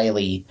friend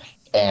Riley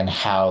and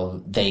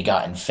how they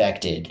got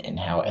infected and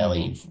how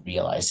Ellie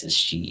realizes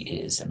she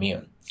is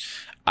immune.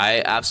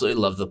 I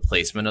absolutely love the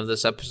placement of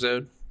this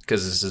episode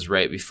because this is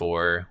right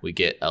before we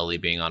get Ellie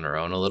being on her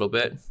own a little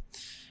bit.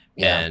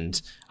 Yeah. And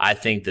I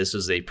think this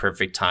was a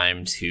perfect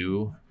time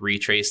to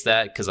retrace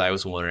that, because I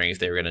was wondering if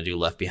they were going to do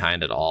Left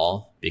Behind at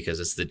all, because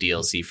it's the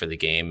DLC for the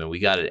game and we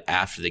got it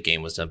after the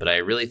game was done. But I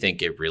really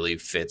think it really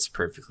fits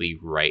perfectly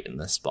right in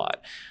this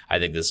spot. I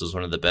think this was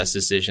one of the best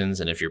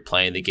decisions. And if you're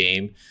playing the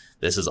game,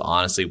 this is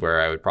honestly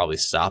where I would probably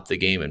stop the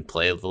game and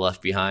play the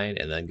Left Behind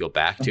and then go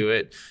back to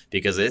it,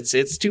 because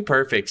it's too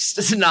perfect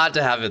not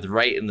to have it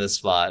right in this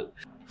spot.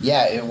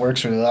 Yeah, it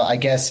works really well. I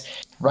guess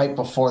right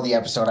before the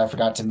episode, I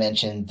forgot to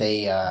mention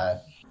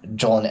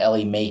Joel and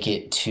Ellie make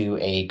it to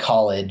a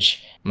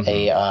college,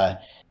 a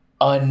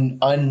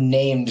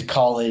unnamed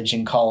college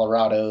in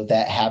Colorado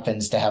that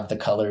happens to have the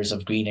colors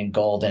of green and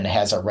gold and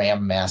has a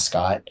ram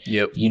mascot.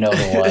 Yep, you know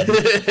the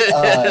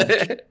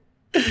one.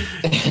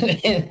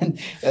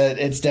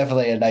 It's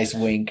definitely a nice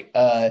wink.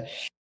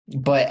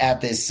 But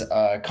at this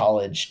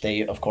college,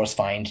 they of course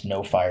find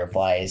no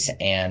fireflies,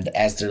 and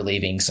as they're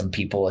leaving, some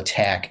people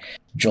attack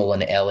Joel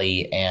and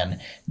Ellie, and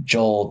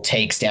Joel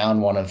takes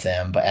down one of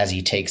them. But as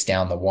he takes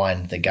down the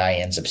one, the guy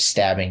ends up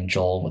stabbing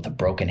Joel with a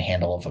broken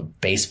handle of a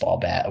baseball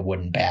bat, a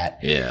wooden bat.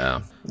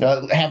 Yeah.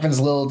 It happens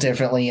a little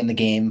differently in the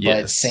game, but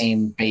Yes.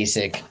 same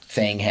basic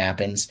thing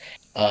happens.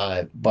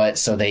 But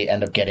so they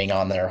end up getting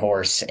on their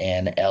horse,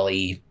 and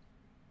Ellie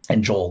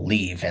and Joel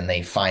leave, and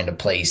they find a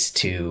place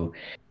to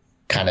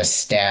kind of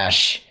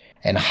stash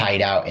and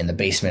hide out in the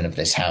basement of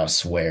this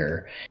house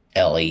where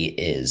Ellie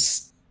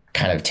is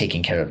kind of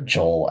taking care of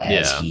Joel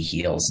as he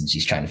heals, and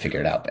she's trying to figure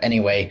it out. But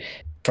anyway,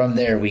 from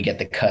there we get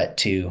the cut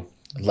to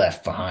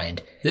Left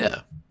Behind.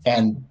 Yeah.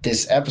 And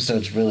this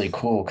episode's really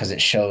cool because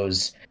it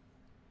shows,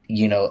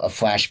 you know, a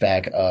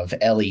flashback of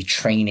Ellie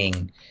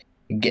training,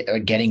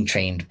 getting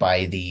trained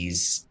by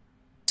these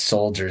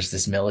soldiers,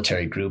 this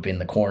military group in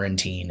the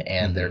quarantine,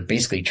 and they're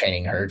basically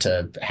training her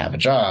to have a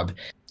job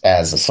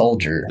as a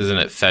soldier. Isn't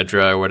it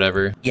Fedra or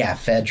whatever? Yeah,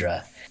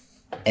 Fedra.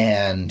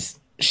 And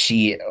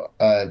she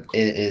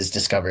is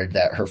discovered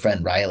that her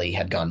friend Riley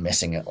had gone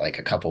missing like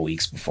a couple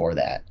weeks before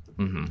that.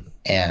 Mm-hmm.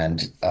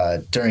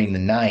 And during the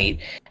night,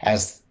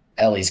 as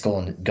Ellie's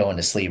going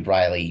to sleep,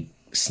 Riley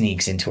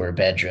sneaks into her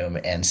bedroom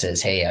and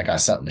says, "Hey, I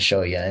got something to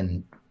show you."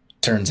 And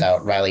turns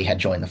out Riley had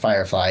joined the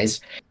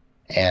Fireflies,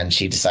 and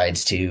she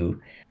decides to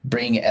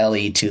bring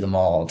Ellie to the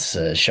mall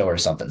to show her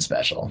something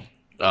special.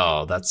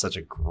 Oh, that's such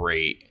a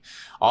great...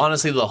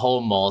 Honestly, the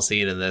whole mall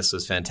scene in this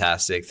was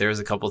fantastic. There was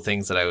a couple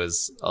things that I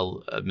was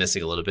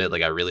missing a little bit.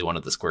 Like, I really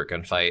wanted the squirt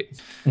gun fight.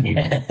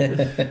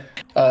 But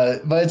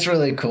it's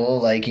really cool.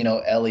 Like, you know,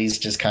 Ellie's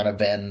just kind of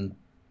been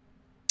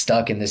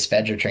stuck in this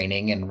Fedra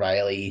training, and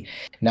Riley,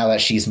 now that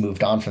she's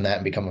moved on from that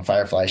and become a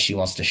Firefly, she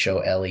wants to show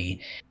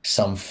Ellie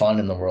some fun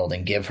in the world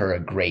and give her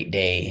a great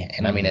day.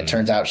 And I mean, it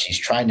turns out she's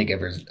trying to give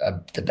her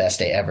the best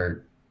day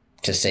ever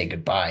to say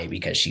goodbye,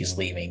 because she's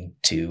leaving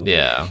to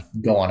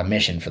go on a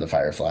mission for the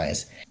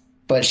Fireflies.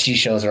 But she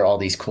shows her all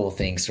these cool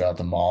things throughout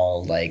the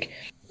mall, like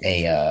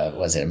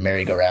a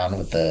merry-go-round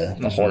with the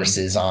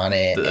horses on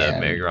it, the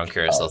merry-go-round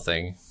carousel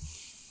thing.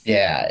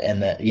 Yeah,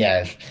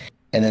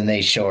 and then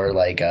they show her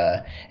like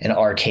an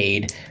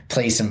arcade,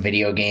 play some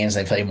video games.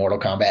 They play Mortal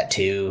Kombat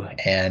 2,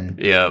 and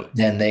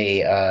then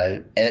they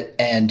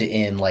end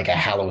in like a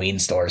Halloween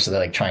store, so they're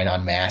like trying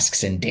on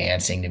masks and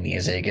dancing to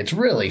music. It's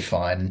really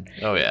fun.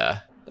 Oh yeah.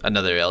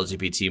 Another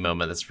LGBT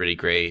moment that's pretty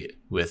great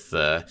with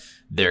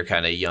their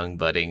kind of young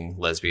budding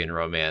lesbian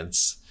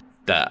romance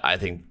that I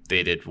think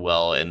they did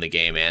well in the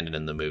game and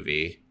in the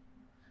movie,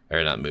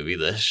 or not movie,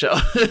 the show.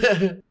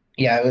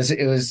 Yeah,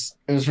 it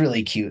was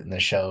really cute in the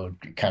show.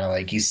 Kind of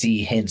like you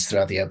see hints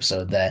throughout the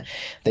episode that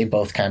they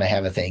both kind of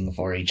have a thing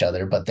for each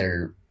other, but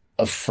they're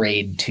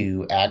afraid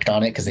to act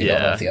on it because they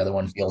don't know if the other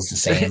one feels the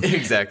same.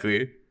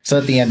 Exactly. So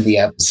at the end of the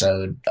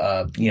episode,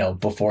 you know,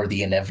 before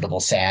the inevitable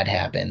sad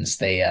happens,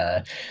 they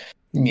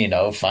you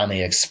know,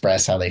 finally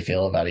express how they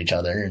feel about each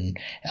other. And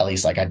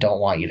Ellie's like, "I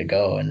don't want you to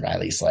go." And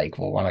Riley's like,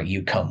 "Well, why don't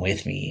you come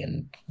with me?"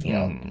 And, you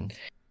know,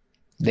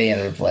 they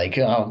end up like,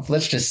 "Oh,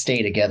 let's just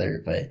stay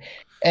together." But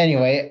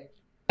anyway,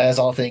 as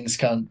all things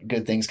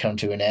good things come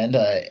to an end,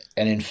 an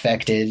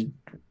infected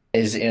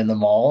is in the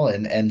mall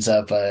and ends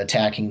up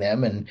attacking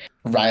them. And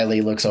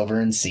Riley looks over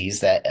and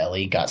sees that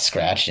Ellie got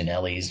scratched and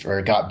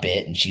got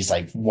bit, and she's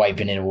like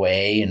wiping it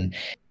away. And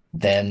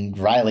then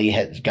Riley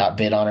had got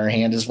bit on her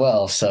hand as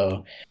well.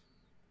 So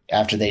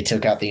after they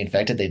took out the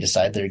infected, they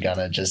decide they're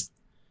gonna just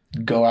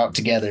go out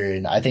together.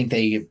 And I think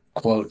they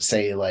quote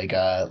say like,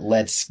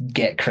 "Let's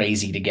get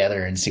crazy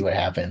together and see what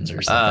happens,"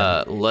 or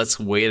something. Let's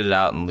wait it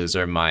out and lose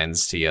our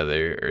minds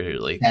together, or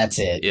like that's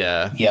it.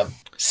 Yeah. Yep.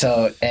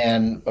 So,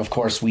 and of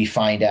course we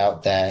find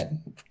out that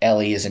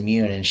Ellie is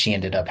immune, and she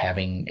ended up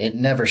having, it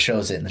never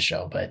shows it in the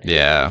show, but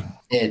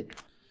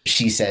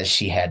she says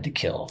she had to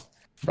kill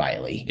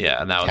Riley.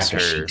 Yeah, and that was after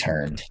her she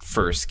turned.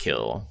 first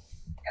kill.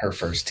 Her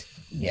first,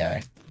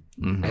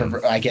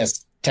 I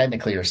guess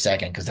technically her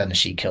second, because then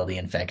she killed the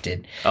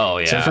infected. Oh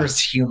yeah. So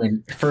first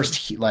human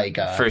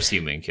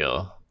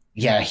kill.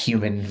 Yeah,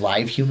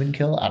 live human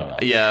kill. I don't know.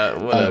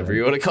 Yeah, whatever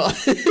you want to call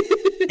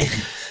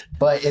it.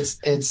 But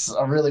it's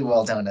a really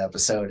well done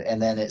episode,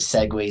 and then it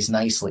segues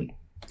nicely.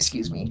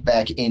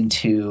 Back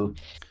into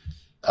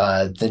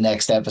the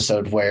next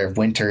episode where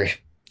winter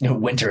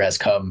has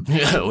come.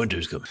 Yeah,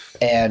 winter's come.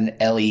 And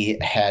Ellie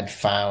had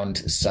found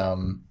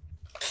some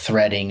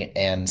threading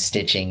and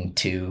stitching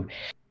to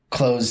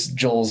close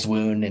Joel's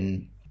wound,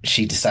 and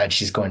she decides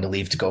she's going to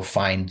leave to go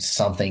find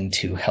something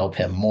to help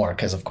him more,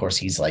 because of course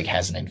he's like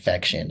has an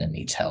infection and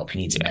needs help. He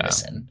needs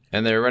medicine.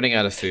 And they're running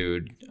out of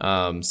food.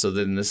 So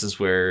then this is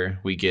where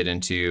we get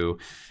into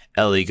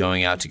Ellie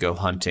going out to go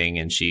hunting,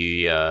 and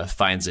she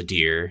finds a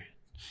deer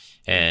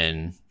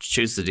and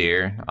shoots the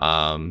deer,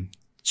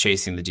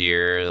 chasing the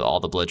deer, all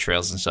the blood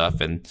trails and stuff.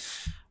 And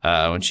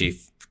when she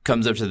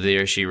comes up to the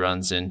deer, she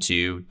runs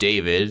into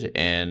David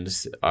and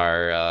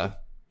our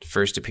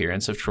first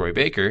appearance of Troy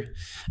Baker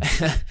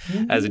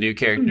as a new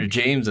character,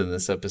 James, in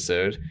this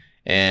episode.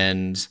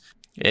 And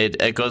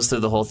it goes through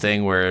the whole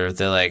thing where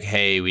they're like,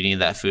 hey, we need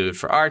that food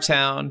for our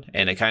town.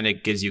 And it kind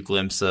of gives you a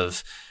glimpse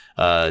of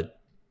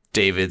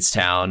David's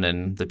town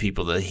and the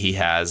people that he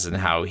has and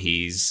how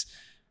he's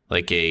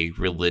like a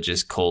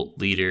religious cult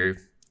leader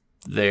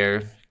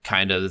there.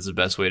 Kind of is the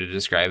best way to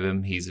describe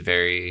him. He's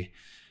very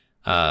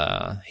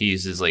he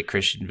uses like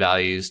Christian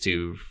values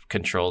to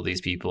control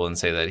these people and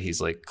say that he's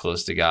like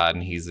close to God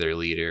and he's their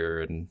leader.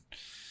 And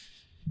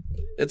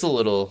it's a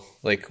little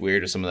like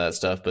weird with some of that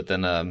stuff, but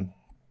then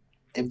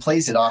it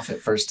plays it off at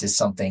first as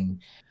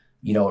something,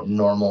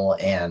 normal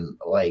and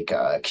like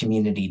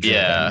community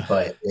driven,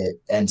 but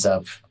it ends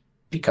up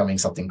becoming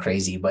something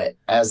crazy. But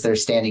as they're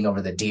standing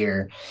over the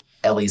deer,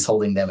 Ellie's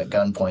holding them at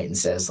gunpoint and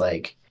says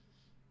like,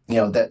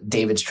 that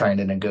David's trying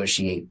to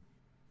negotiate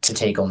to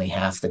take only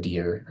half the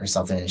deer or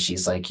something. And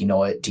she's like, you know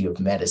what? Do you have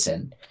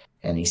medicine?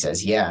 And he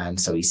says, yeah. And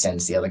so he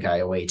sends the other guy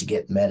away to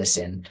get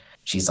medicine.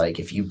 She's like,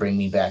 if you bring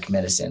me back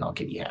medicine, I'll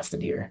give you half the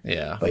deer.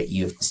 Yeah. But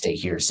you have to stay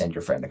here, send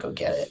your friend to go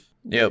get it.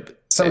 Yep.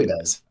 So he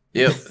does.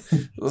 Yep.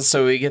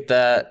 So we get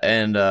that.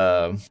 And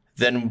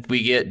then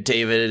we get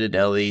David and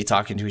Ellie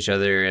talking to each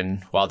other.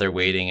 And while they're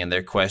waiting and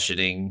they're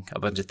questioning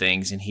a bunch of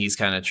things, and he's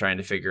kind of trying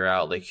to figure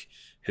out like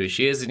who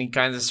she is. And he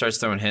kind of starts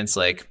throwing hints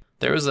like,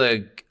 there was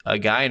a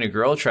guy and a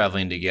girl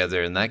traveling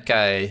together, and that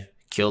guy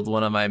killed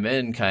one of my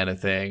men kind of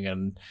thing.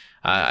 And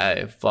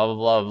I blah, blah,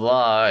 blah,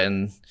 blah,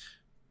 and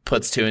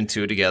puts two and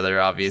two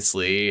together,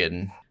 obviously.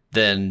 And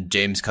then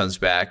James comes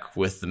back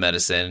with the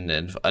medicine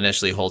and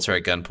initially holds her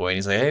at gunpoint.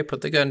 He's like, hey,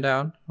 put the gun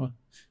down,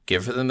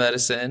 give her the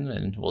medicine,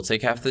 and we'll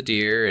take half the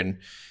deer. And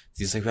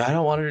he's like, I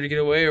don't want her to get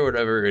away or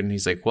whatever. And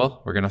he's like,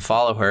 well, we're going to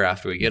follow her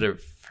after we get her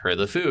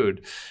the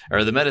food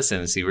or the medicine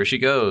and see where she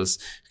goes,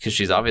 because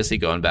she's obviously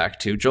going back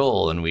to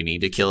Joel and we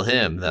need to kill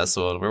him. That's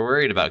what we're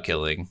worried about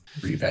killing.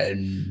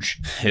 Revenge.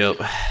 Yep.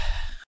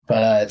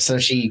 But so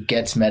she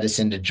gets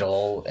medicine to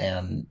Joel,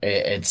 and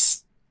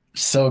it's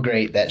so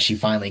great that she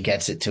finally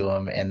gets it to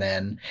him. And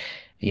then,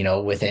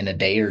 within a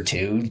day or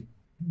two,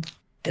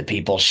 the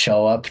people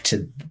show up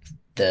to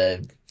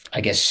the,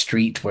 I guess,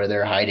 street where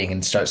they're hiding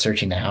and start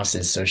searching the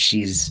houses. So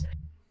she's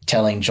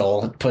telling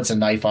Joel, puts a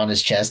knife on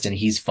his chest, and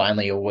he's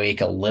finally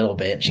awake a little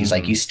bit. She's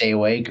like, you stay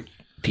awake.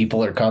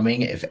 People are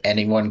coming. If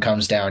anyone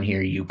comes down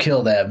here, you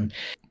kill them.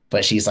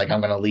 But she's like,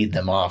 I'm going to lead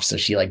them off. So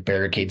she like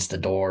barricades the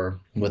door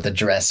with a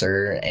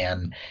dresser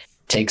and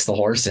takes the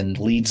horse and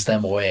leads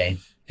them away.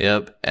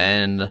 Yep.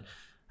 And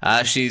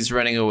as she's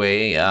running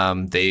away,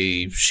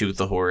 they shoot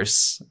the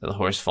horse. The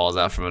horse falls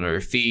out from under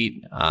her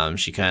feet.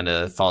 She kind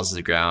of falls to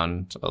the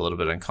ground a little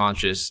bit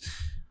unconscious.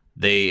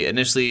 They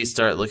initially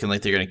start looking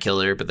like they're going to kill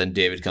her, but then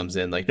David comes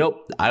in like,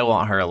 nope, I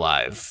want her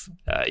alive.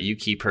 You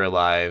keep her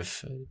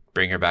alive,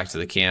 bring her back to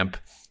the camp,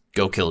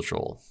 go kill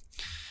Joel.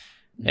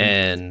 Mm-hmm.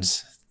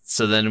 And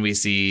so then we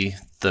see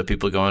the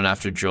people going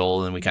after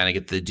Joel, and we kind of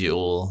get the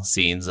dual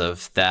scenes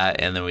of that.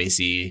 And then we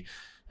see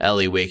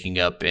Ellie waking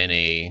up in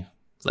a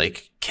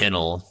like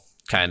kennel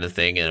kind of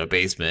thing in a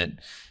basement.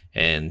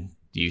 And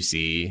you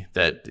see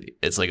that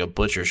it's like a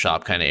butcher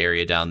shop kind of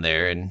area down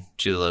there. And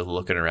she's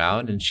looking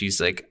around and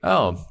she's like,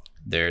 oh,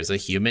 there's a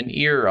human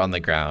ear on the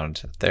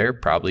ground. They're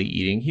probably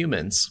eating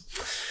humans.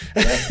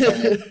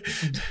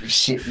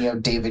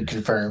 David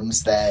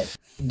confirms that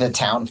the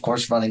town, of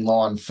course, running low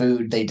on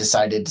food, they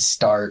decided to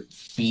start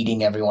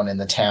feeding everyone in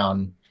the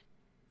town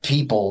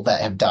people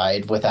that have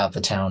died without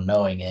the town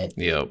knowing it.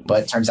 Yep.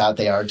 But it turns out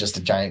they are just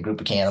a giant group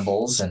of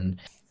cannibals. And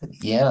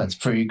yeah, it's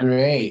pretty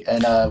great.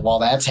 And while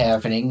that's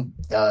happening,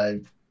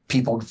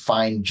 people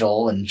find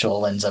Joel, and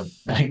Joel ends up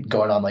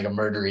going on like a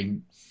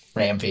murdering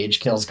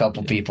rampage, kills a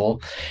couple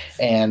people.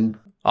 And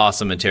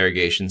awesome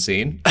interrogation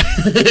scene.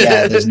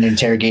 Yeah, there's an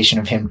interrogation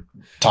of him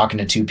talking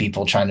to two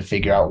people trying to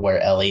figure out where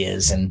Ellie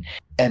is, and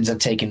ends up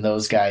taking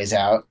those guys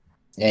out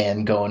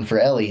and going for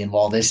Ellie. And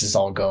while this is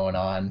all going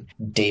on,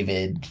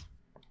 David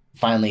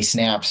finally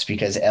snaps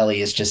because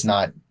Ellie is just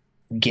not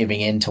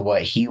giving in to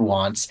what he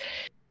wants,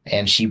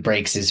 and she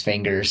breaks his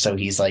finger. So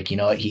he's like, you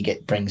know what? He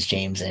brings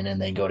James in, and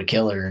they go to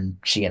kill her, and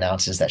she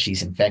announces that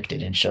she's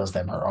infected and shows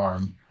them her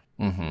arm.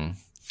 Mm-hmm.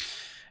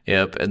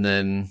 Yep. And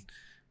then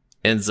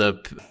ends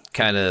up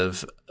kind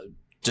of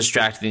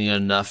distracting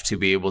enough to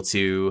be able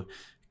to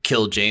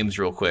kill James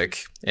real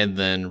quick and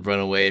then run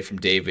away from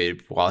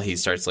David while he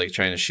starts like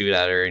trying to shoot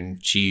at her,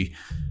 and she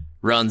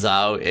runs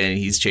out and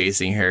he's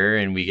chasing her.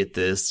 And we get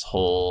this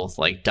whole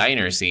like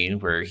diner scene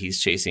where he's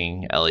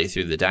chasing Ellie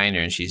through the diner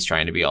and she's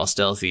trying to be all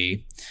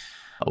stealthy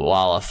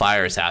while a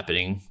fire is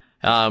happening.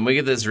 We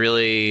get this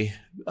really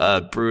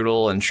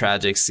brutal and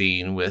tragic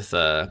scene with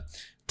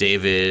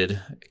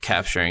David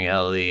capturing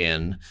Ellie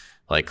and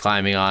like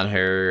climbing on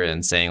her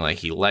and saying like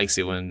he likes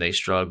it when they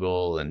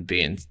struggle, and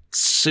being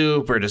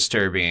super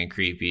disturbing and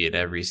creepy in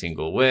every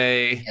single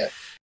way. Yeah.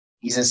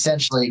 He's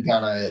essentially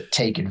gonna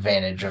take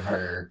advantage of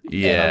her.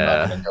 Yeah. And I'm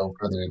not gonna go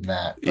further than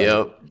that. But...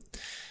 Yep.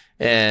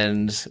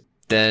 And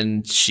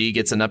then she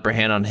gets an upper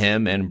hand on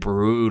him and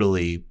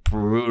brutally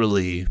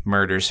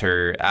murders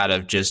her out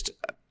of just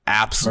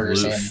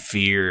absolute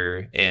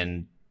fear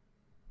and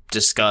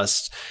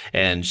disgust.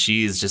 And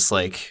she's just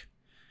like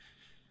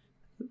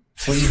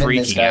cleaving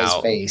this freaking guy's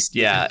out. face.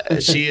 Yeah,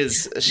 she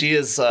is. She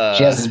is.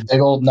 She has this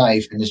big old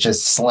knife and is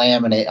just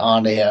slamming it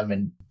onto him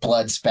and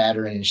blood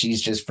spattering, and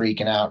she's just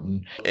freaking out.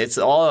 And It's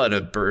all in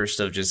a burst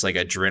of just like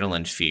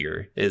adrenaline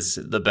fear is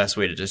the best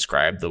way to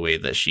describe the way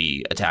that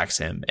she attacks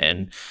him.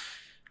 And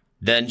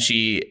then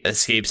she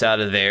escapes out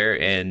of there,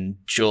 and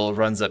Joel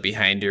runs up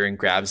behind her and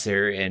grabs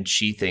her, and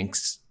she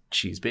thinks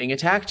she's being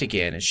attacked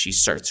again, and she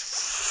starts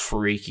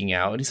freaking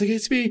out. And he's like,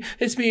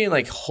 it's me, and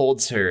like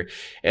holds her,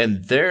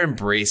 and their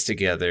embrace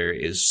together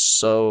is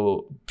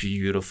so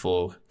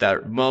beautiful.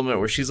 That moment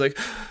where she's like,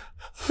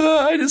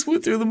 I just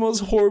went through the most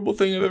horrible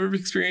thing I've ever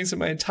experienced in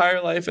my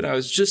entire life, and I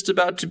was just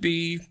about to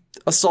be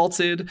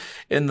assaulted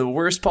in the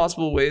worst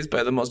possible ways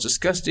by the most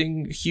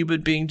disgusting human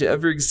being to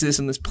ever exist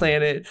on this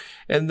planet.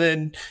 And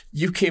then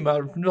you came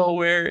out of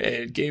nowhere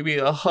and gave me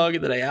a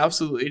hug that I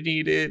absolutely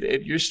needed,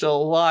 and you're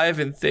still alive,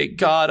 and thank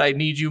God. I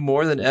need you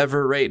more than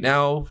ever right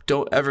now.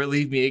 Don't ever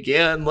leave me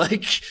again.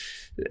 Like,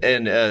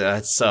 and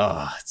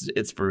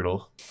it's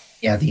brutal.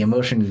 yeah, the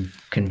emotion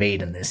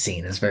conveyed in this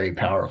scene is very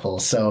powerful.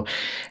 So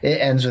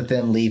it ends with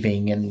them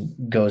leaving and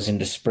goes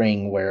into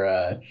spring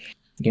where,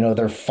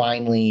 they're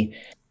finally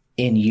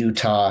in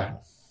Utah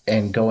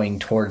and going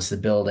towards the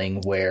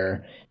building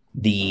where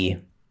the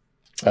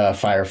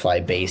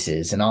Firefly base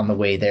is. And on the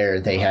way there,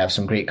 they have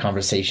some great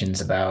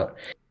conversations about,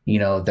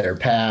 their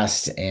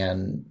past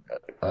and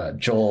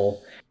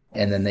Joel.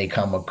 And then they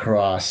come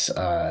across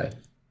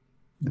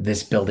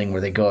this building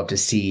where they go up to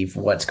see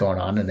what's going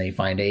on, and they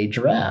find a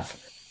giraffe.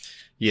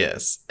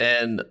 Yes,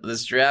 and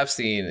this giraffe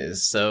scene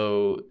is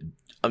so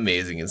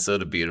amazing and so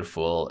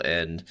beautiful,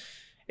 and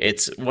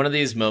it's one of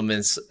these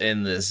moments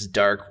in this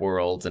dark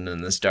world and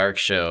in this dark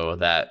show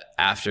that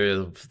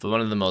after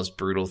one of the most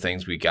brutal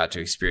things we got to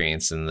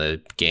experience in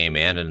the game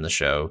and in the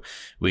show,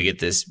 we get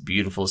this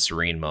beautiful,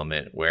 serene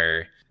moment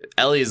where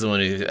Ellie is the one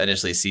who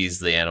initially sees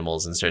the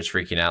animals and starts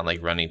freaking out,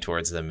 like running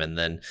towards them, and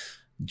then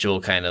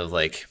Joel kind of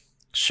like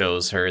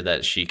shows her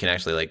that she can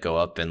actually like go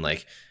up and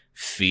like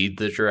feed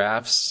the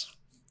giraffes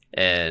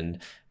and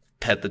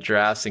pet the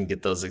giraffes and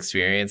get those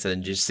experience,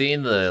 and just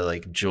seeing the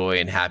like joy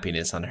and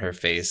happiness on her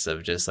face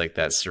of just like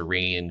that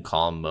serene,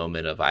 calm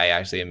moment of I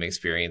actually am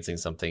experiencing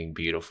something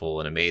beautiful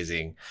and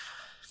amazing.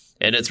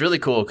 And it's really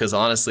cool because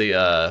honestly,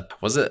 I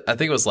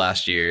think it was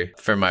last year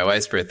for my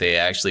wife's birthday,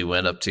 I actually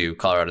went up to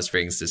Colorado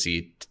Springs to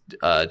see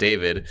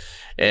David,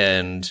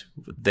 and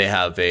they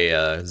have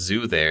a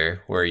zoo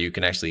there where you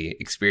can actually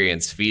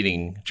experience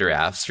feeding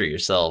giraffes for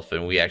yourself.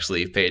 And we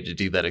actually paid to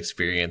do that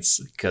experience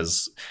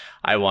because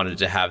I wanted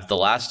to have the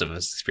Last of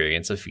Us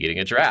experience of feeding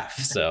a giraffe.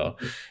 So,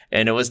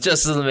 and it was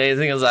just as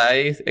amazing as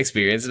I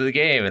experienced in the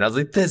game. And I was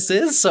like, this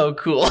is so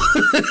cool.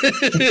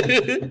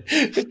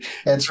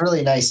 It's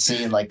really nice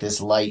seeing like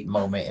this light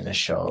moment in a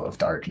show of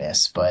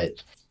darkness.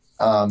 But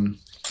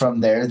from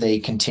there, they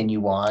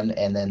continue on,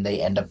 and then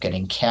they end up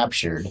getting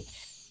captured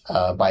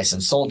by some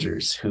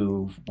soldiers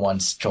who,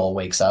 once Joel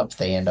wakes up,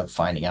 they end up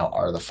finding out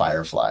are the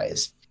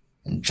Fireflies.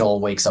 And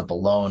Joel wakes up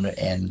alone,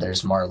 and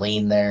there's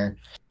Marlene there.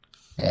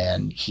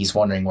 And he's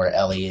wondering where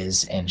Ellie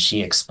is, and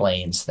she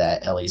explains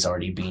that Ellie's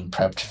already being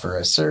prepped for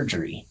a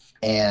surgery.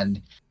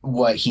 And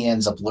what he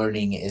ends up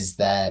learning is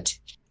that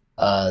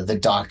the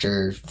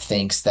doctor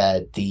thinks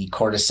that the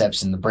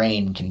cordyceps in the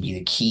brain can be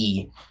the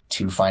key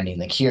to finding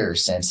the cure,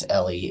 since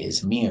Ellie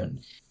is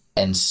immune.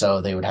 And so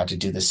they would have to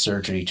do the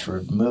surgery to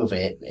remove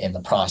it. In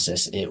the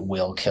process, it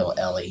will kill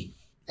Ellie.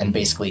 And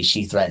basically,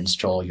 she threatens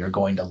Joel, you're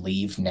going to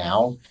leave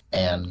now,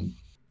 and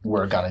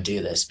we're going to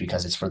do this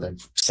because it's for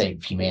the sake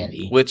of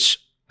humanity. Which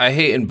I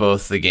hate in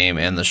both the game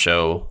and the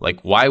show.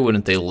 Like, why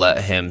wouldn't they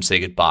let him say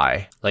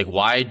goodbye? Like,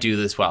 why do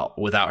this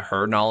without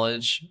her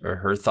knowledge or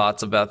her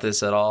thoughts about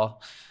this at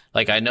all?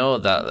 Like, I know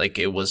that like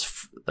it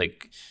was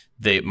like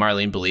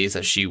Marlene believes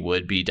that she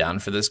would be down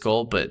for this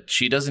goal, but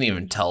she doesn't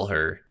even tell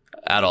her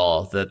at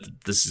all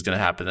that this is going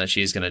to happen, that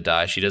she's going to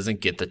die. She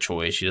doesn't get the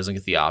choice. She doesn't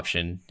get the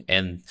option.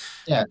 And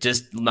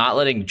just not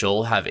letting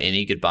Joel have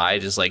any goodbye,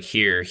 just like,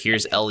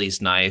 here's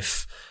Ellie's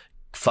knife.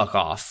 Fuck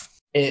off.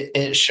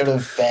 It should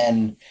have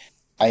been,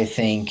 I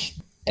think,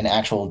 an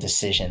actual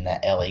decision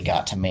that Ellie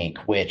got to make,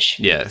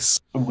 which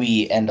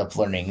we end up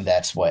learning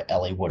that's what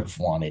Ellie would have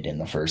wanted in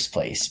the first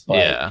place.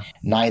 But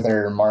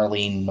neither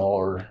Marlene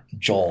nor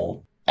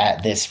Joel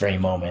at this very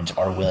moment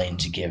are willing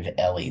to give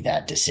Ellie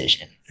that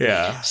decision.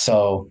 Yeah.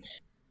 So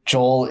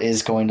Joel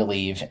is going to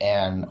leave,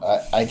 and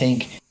I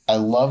think I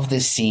love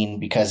this scene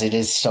because it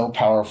is so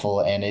powerful,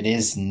 and it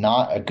is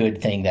not a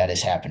good thing that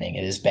is happening.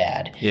 It is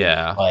bad.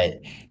 Yeah.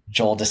 But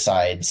Joel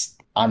decides,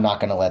 I'm not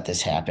going to let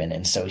this happen.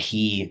 And so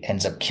he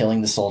ends up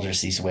killing the soldiers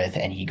he's with,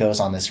 and he goes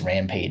on this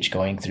rampage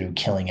going through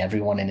killing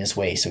everyone in his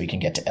way so he can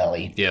get to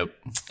Ellie. Yep.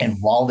 And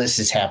while this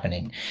is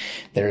happening,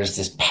 there is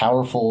this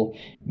powerful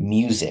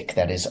music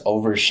that is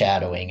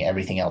overshadowing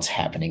everything else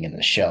happening in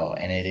the show.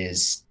 And it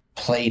is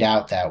played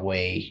out that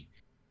way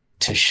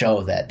to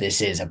show that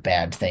this is a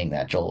bad thing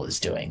that Joel is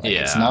doing. Like,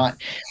 it's not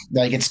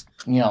like it's,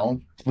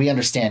 we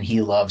understand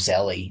he loves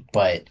Ellie,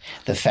 but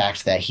the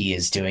fact that he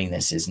is doing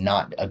this is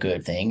not a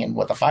good thing. And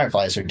what the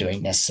Fireflies are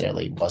doing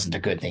necessarily wasn't a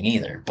good thing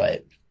either.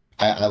 But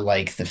I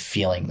like the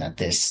feeling that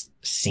this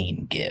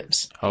scene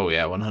gives. Oh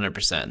yeah,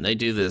 100%. They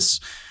do this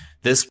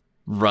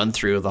run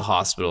through of the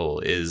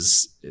hospital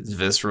it's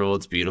visceral,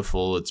 it's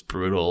beautiful, it's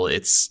brutal,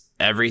 it's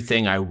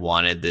everything I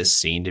wanted this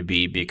scene to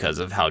be because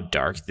of how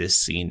dark this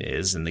scene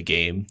is in the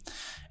game.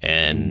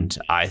 And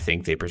I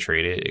think they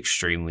portrayed it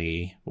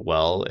extremely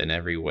well in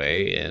every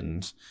way.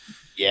 And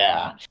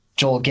yeah,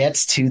 Joel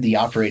gets to the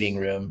operating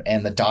room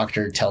and the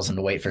doctor tells him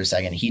to wait for a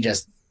second. He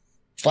just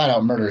flat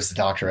out murders the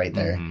doctor right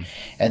there.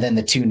 And then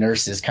the two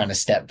nurses kind of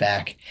step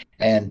back.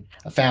 And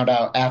I found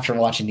out after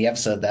watching the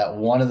episode that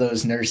one of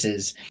those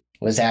nurses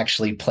was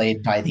actually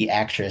played by the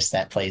actress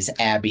that plays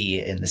Abby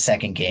in the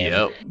second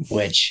game,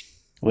 which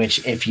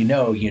if you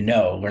know, you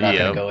know. We're not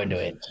going to go into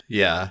it.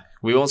 Yeah,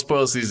 we won't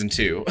spoil season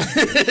 2.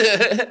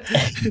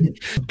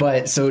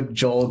 But so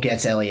Joel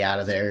gets Ellie out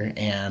of there,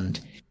 and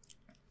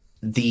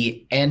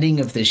the ending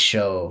of this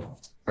show,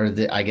 or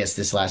I guess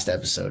this last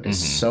episode,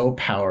 is so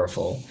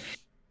powerful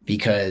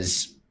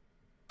because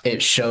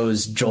it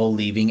shows Joel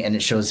leaving and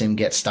it shows him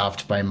get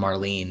stopped by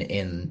Marlene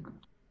in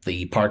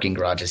the parking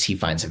garage as he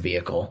finds a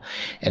vehicle,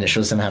 and it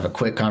shows them have a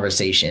quick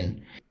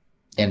conversation,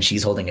 and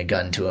she's holding a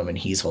gun to him and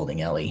he's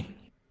holding Ellie,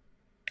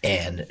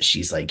 and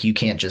she's like, you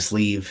can't just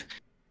leave,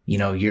 you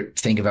know, you're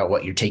think about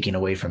what you're taking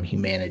away from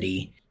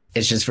humanity.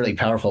 It's just really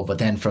powerful. But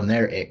then from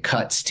there it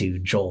cuts to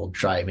Joel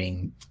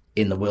driving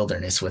in the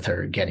wilderness with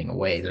her, getting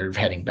away. They're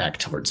heading back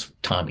towards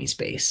Tommy's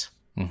base.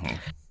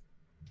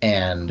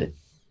 And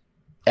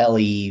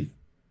Ellie,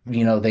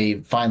 you know,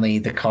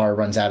 the car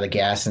runs out of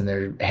gas and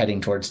they're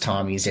heading towards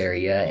Tommy's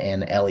area,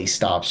 and Ellie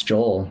stops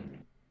Joel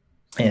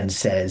and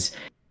says,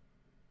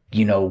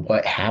 you know,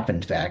 what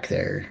happened back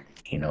there,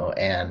 you know,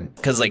 and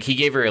because like he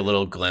gave her a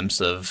little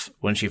glimpse of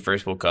when she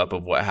first woke up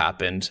of what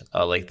happened.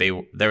 Like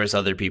there was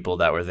other people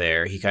that were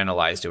there. He kind of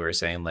lies to her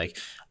saying like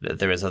that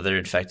there was other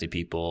infected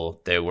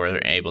people. They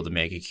weren't able to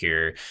make a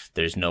cure.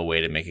 There's no way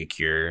to make a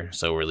cure.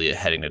 So we're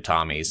heading to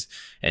Tommy's.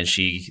 And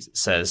she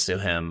says to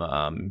him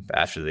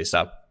after they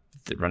stop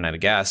run out of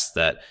gas,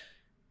 that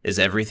is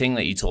everything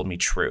that you told me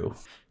true.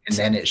 And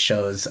then it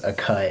shows a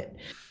cut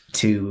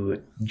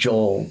to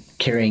Joel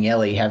carrying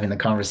Ellie, having the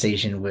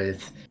conversation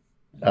with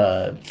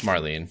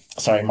Marlene.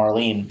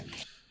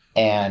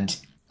 And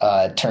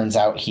turns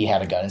out he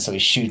had a gun, so he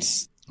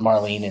shoots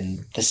Marlene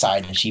in the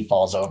side and she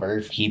falls over.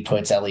 He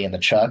puts Ellie in the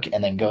truck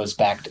and then goes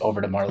back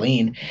over to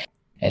Marlene,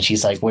 and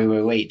she's like,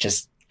 wait,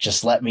 just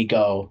let me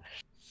go.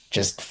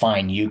 Just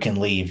fine, you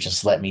can leave,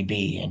 just let me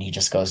be. And he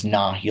just goes,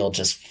 nah, you'll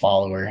just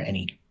follow her, and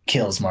he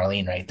kills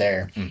Marlene right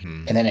there.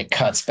 And then it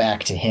cuts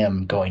back to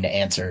him going to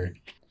answer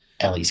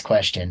Ellie's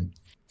question.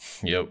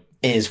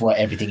 Is what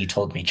everything you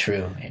told me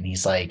true? And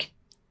he's like,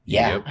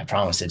 yeah, I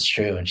promise it's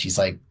true. And she's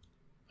like,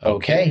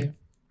 okay.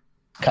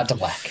 Cut to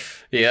black.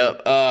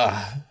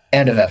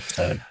 End of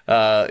episode.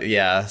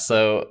 Yeah,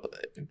 so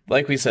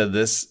like we said,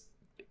 this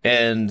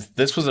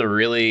was a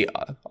really,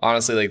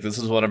 honestly, like this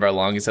is one of our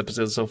longest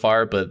episodes so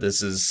far, but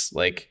this is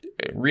like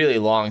a really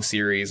long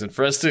series, and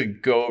for us to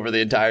go over the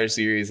entire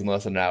series in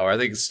less than an hour, I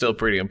think it's still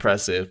pretty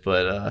impressive.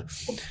 But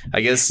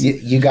I guess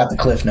you got the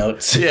cliff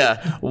notes.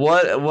 Yeah.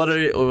 What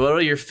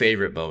are your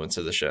favorite moments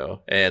of the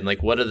show, and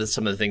like what are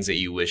some of the things that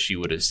you wish you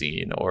would have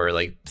seen, or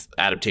like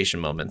adaptation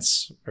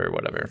moments or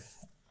whatever?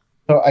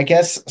 So I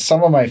guess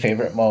some of my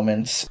favorite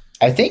moments,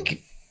 I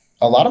think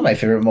a lot of my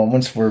favorite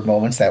moments were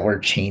moments that were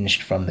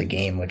changed from the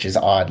game, which is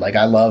odd. Like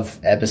I love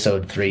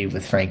episode 3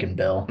 with Frank and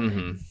Bill,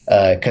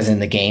 because in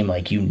the game,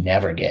 like you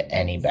never get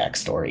any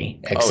backstory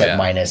except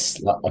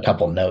minus a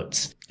couple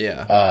notes.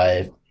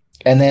 And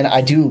then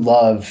I do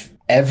love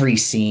every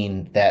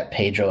scene that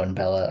Pedro and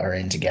Bella are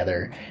in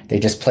together. They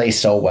just play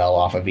so well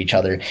off of each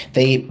other.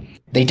 They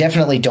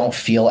definitely don't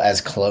feel as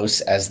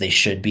close as they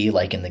should be,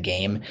 like in the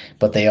game,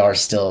 but they are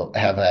still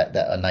have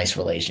a nice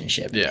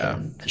relationship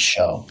in the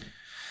show.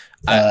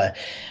 I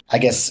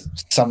guess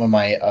some of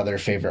my other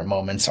favorite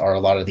moments are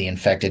a lot of the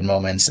infected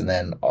moments, and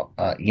then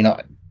you know,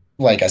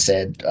 like I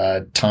said,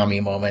 Tommy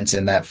moments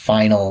in that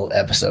final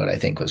episode I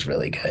think was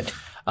really good.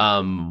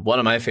 One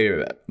of my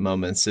favorite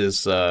moments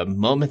is a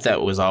moment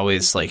that was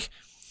always like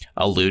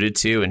alluded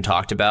to and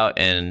talked about,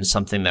 and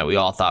something that we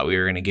all thought we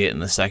were going to get in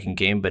the second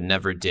game but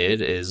never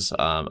did, is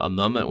a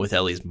moment with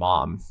Ellie's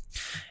mom,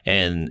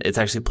 and it's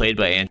actually played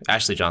by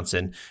Ashley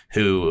Johnson,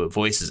 who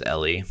voices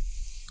Ellie.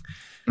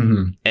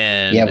 And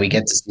yeah, we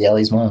get to see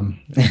Ellie's mom.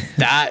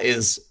 That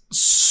is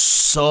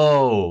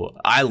so,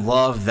 I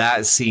love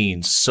that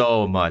scene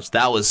so much.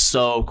 That was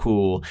so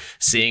cool,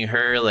 seeing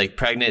her like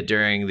pregnant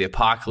during the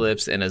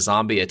apocalypse and a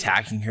zombie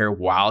attacking her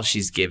while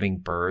she's giving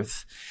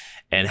birth,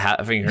 and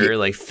having her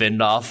like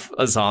fend off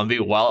a zombie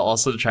while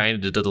also trying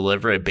to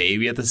deliver a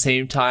baby at the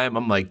same time.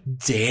 I'm like,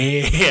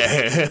 damn.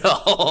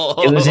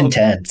 It was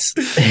intense.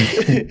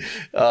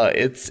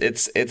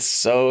 It's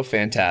so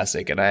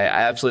fantastic, and I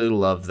absolutely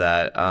love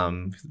that.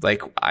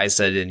 Like I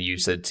said and you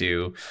said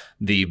too,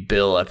 the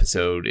Bill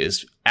episode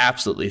is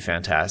absolutely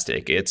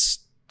fantastic. It's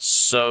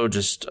so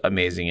just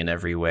amazing in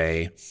every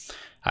way.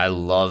 I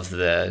love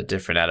the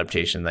different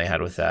adaptation they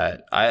had with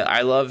that.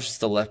 I loved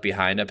the Left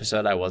Behind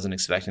episode. I wasn't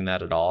expecting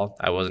that at all.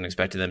 I wasn't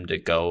expecting them to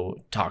go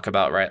talk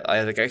about Riley.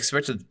 I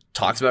expected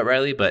talks about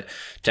Riley, but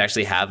to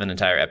actually have an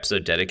entire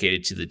episode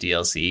dedicated to the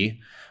DLC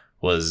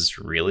was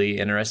really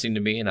interesting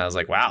to me. And I was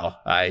like, wow,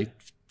 I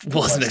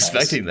wasn't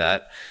expecting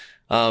that.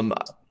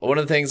 One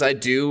of the things I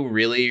do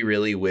really,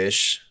 really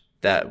wish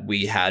that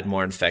we had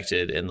more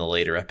infected in the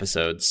later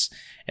episodes.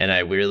 And I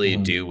really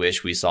do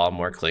wish we saw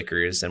more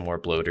clickers and more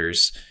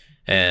bloaters.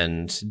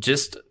 And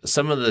just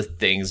some of the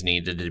things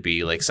needed to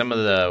be like some of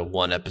the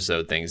one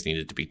episode things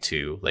needed to be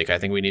two. Like I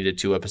think we needed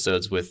 2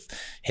 episodes with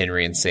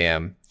Henry and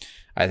Sam.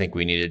 I think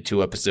we needed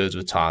 2 episodes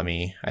with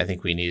Tommy. I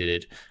think we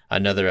needed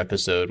another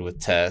episode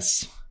with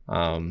Tess.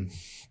 Yeah,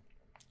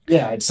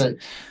 it's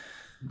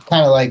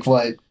kind of like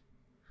what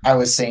I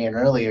was saying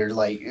earlier.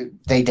 Like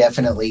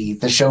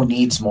the show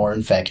needs more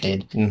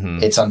infected.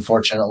 It's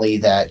unfortunately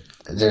that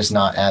there's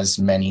not as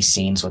many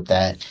scenes with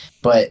that,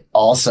 but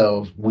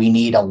also we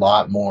need a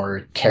lot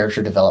more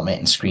character development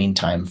and screen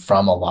time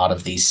from a lot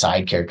of these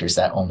side characters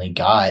that only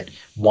got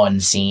one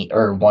scene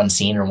or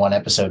one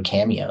episode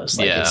cameos.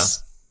 Like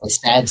it's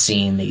sad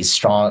seeing these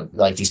strong,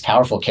 like these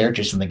powerful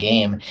characters from the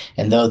game,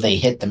 and though they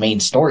hit the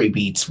main story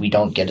beats, we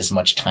don't get as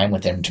much time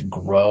with them to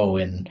grow,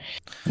 and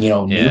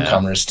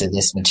newcomers to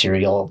this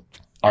material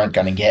aren't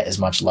going to get as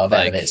much love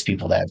out of it as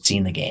people that have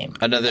seen the game.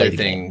 Another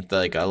thing that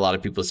like a lot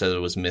of people said it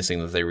was missing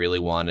that they really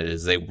wanted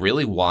is they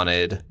really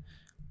wanted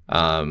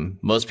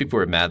most people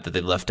were mad that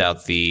they left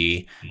out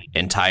the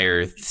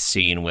entire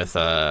scene with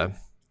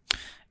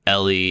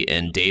Ellie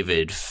and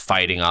David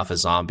fighting off a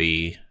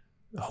zombie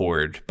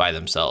horde by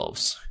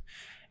themselves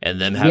and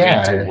them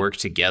having to work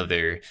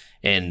together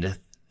and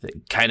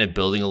kind of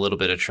building a little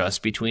bit of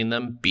trust between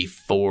them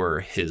before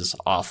his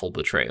awful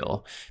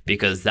betrayal,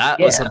 because that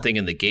was something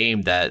in the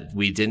game that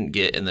we didn't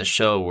get in the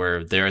show,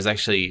 where there was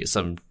actually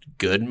some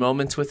good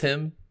moments with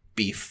him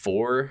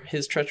before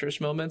his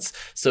treacherous moments.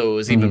 So it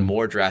was even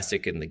more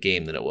drastic in the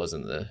game than it was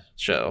in the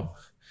show.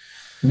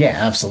 Yeah,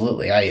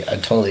 absolutely. I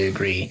totally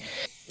agree.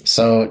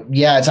 So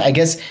yeah, I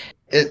guess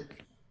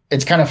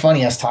it's kind of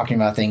funny us talking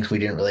about things we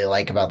didn't really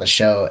like about the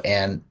show,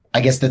 and I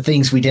guess the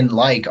things we didn't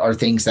like are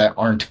things that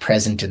aren't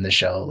present in the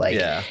show.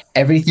 Like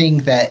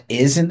everything that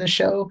is in the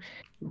show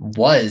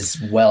was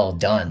well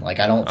done. Like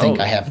I don't think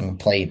I have a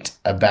complaint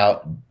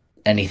about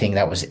anything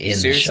that was in the show.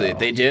 Seriously,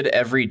 they did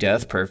every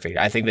death perfect.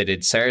 I think they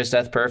did Sarah's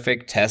death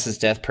perfect, Tess's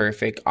death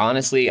perfect.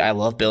 Honestly, I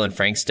love Bill and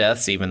Frank's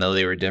deaths, even though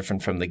they were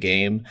different from the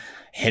game.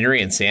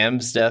 Henry and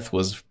Sam's death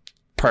was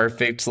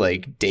perfect.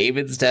 Like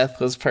David's death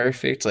was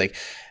perfect. Like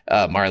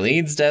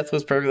Marlene's death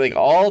was perfect. Like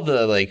all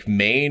the like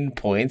main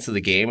points of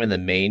the game and the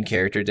main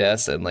character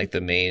deaths and like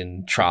the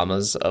main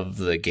traumas of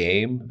the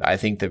game, I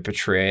think they're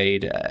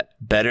portrayed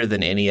better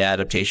than any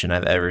adaptation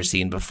I've ever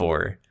seen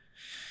before.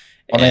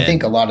 And I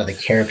think a lot of the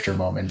character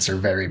moments are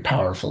very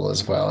powerful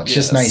as well. It's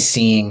just nice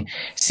seeing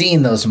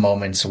those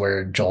moments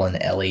where Joel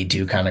and Ellie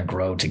do kind of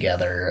grow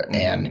together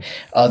and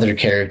other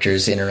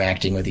characters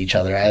interacting with each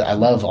other. I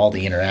love all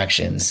the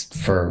interactions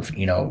for,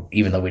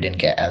 even though we didn't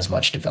get as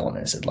much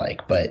development as I'd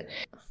like. But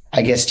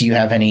I guess, do you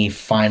have any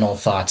final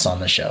thoughts on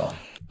the show?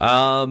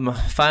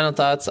 Final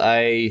thoughts.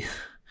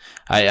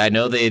 I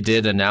know they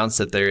did announce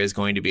that there is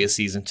going to be a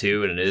season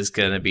 2, and it is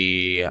going to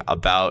be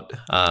about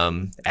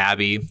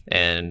Abby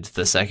and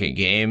the second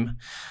game.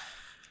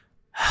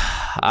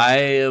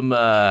 I'm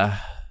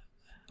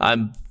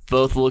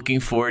both looking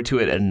forward to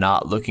it and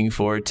not looking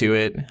forward to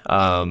it.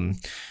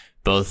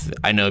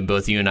 I know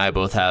both you and I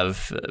both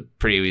have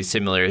pretty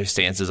similar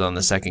stances on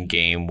the second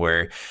game,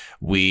 where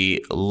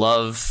we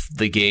love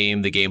the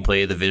game, the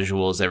gameplay, the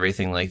visuals,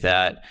 everything like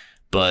that.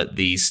 But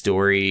the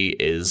story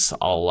is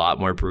a lot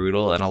more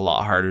brutal and a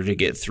lot harder to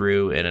get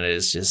through. And it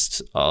is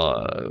just,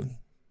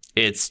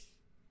 it's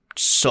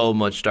so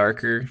much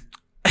darker.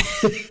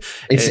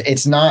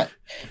 It's not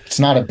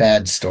a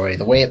bad story.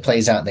 The way it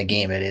plays out in the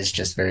game, it is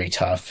just very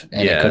tough,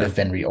 and it could have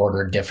been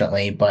reordered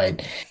differently,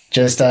 but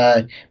just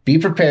be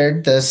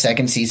prepared. The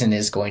second season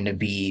is going to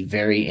be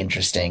very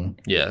interesting.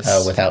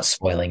 Yes. Without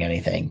spoiling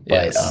anything.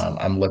 But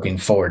I'm looking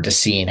forward to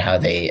seeing how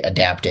they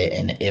adapt it,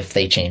 and if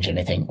they change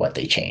anything, what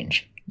they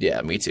change.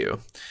 Yeah, me too.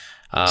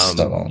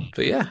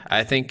 But yeah,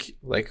 I think,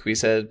 like we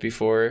said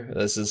before,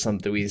 this is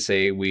something we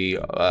say we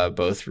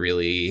both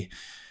really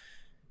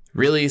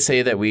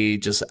say that we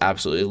just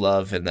absolutely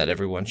love and that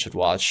everyone should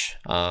watch.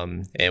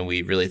 And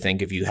we really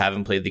think if you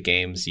haven't played the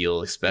games,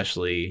 you'll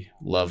especially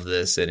love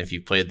this. And if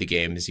you've played the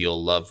games,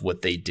 you'll love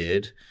what they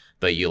did,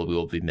 but we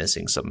will be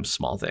missing some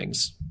small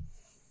things.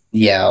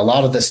 Yeah, a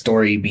lot of the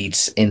story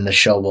beats in the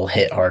show will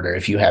hit harder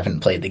if you haven't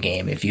played the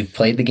game. If you've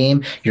played the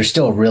game, you're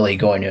still really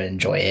going to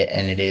enjoy it.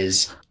 And it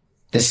is,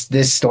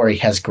 this story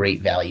has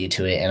great value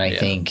to it. And I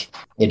think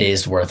it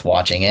is worth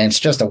watching. And it's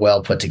just a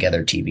well put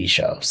together TV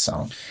show.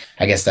 So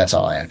I guess that's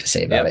all I have to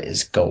say about it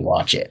is go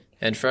watch it.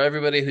 And for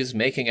everybody who's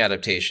making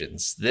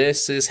adaptations,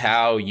 this is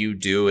how you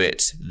do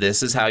it.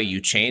 This is how you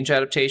change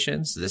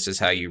adaptations. This is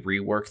how you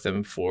rework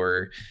them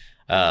for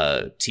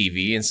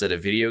TV instead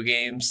of video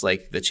games.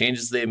 Like the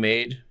changes they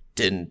made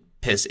didn't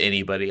piss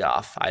anybody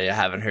off. I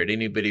haven't heard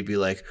anybody be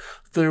like,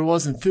 there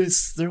wasn't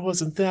this, there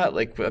wasn't that.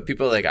 Like,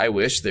 people are like, I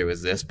wish there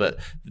was this, but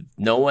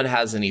no one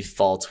has any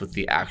faults with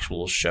the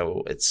actual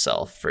show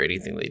itself for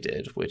anything they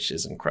did, which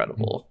is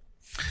incredible.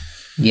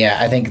 Yeah,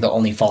 I think the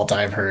only fault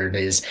I've heard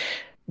is,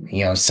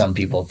 some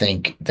people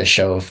think the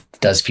show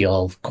does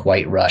feel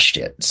quite rushed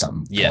at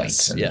some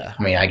points. And, yeah.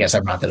 I mean, I guess I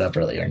brought that up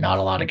earlier. Not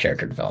a lot of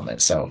character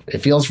development, so it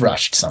feels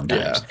rushed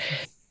sometimes. Yeah.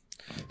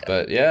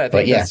 But yeah, I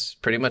think that's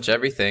pretty much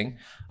everything.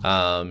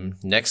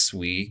 Next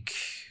week,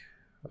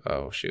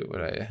 oh shoot,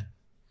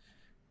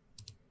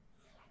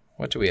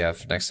 what do we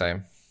have next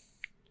time?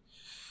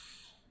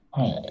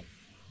 I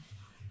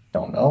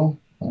don't know.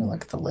 Let me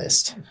look at the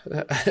list.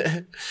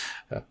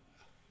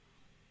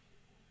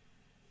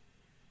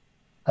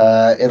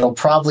 It'll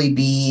probably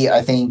be,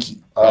 I think,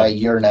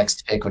 your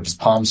next pick, which is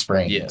Palm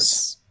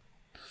Springs.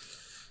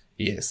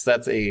 Yes,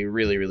 that's a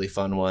really, really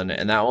fun one,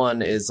 and that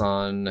one is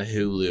on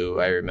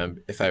Hulu.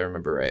 If I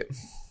remember right.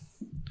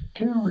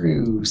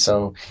 Hulu.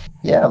 So,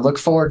 yeah, look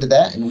forward to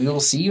that, and we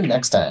will see you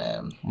next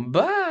time.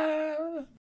 Bye.